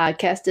find the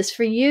podcast is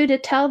for you to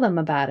tell them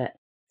about it.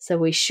 So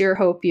we sure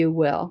hope you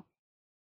will.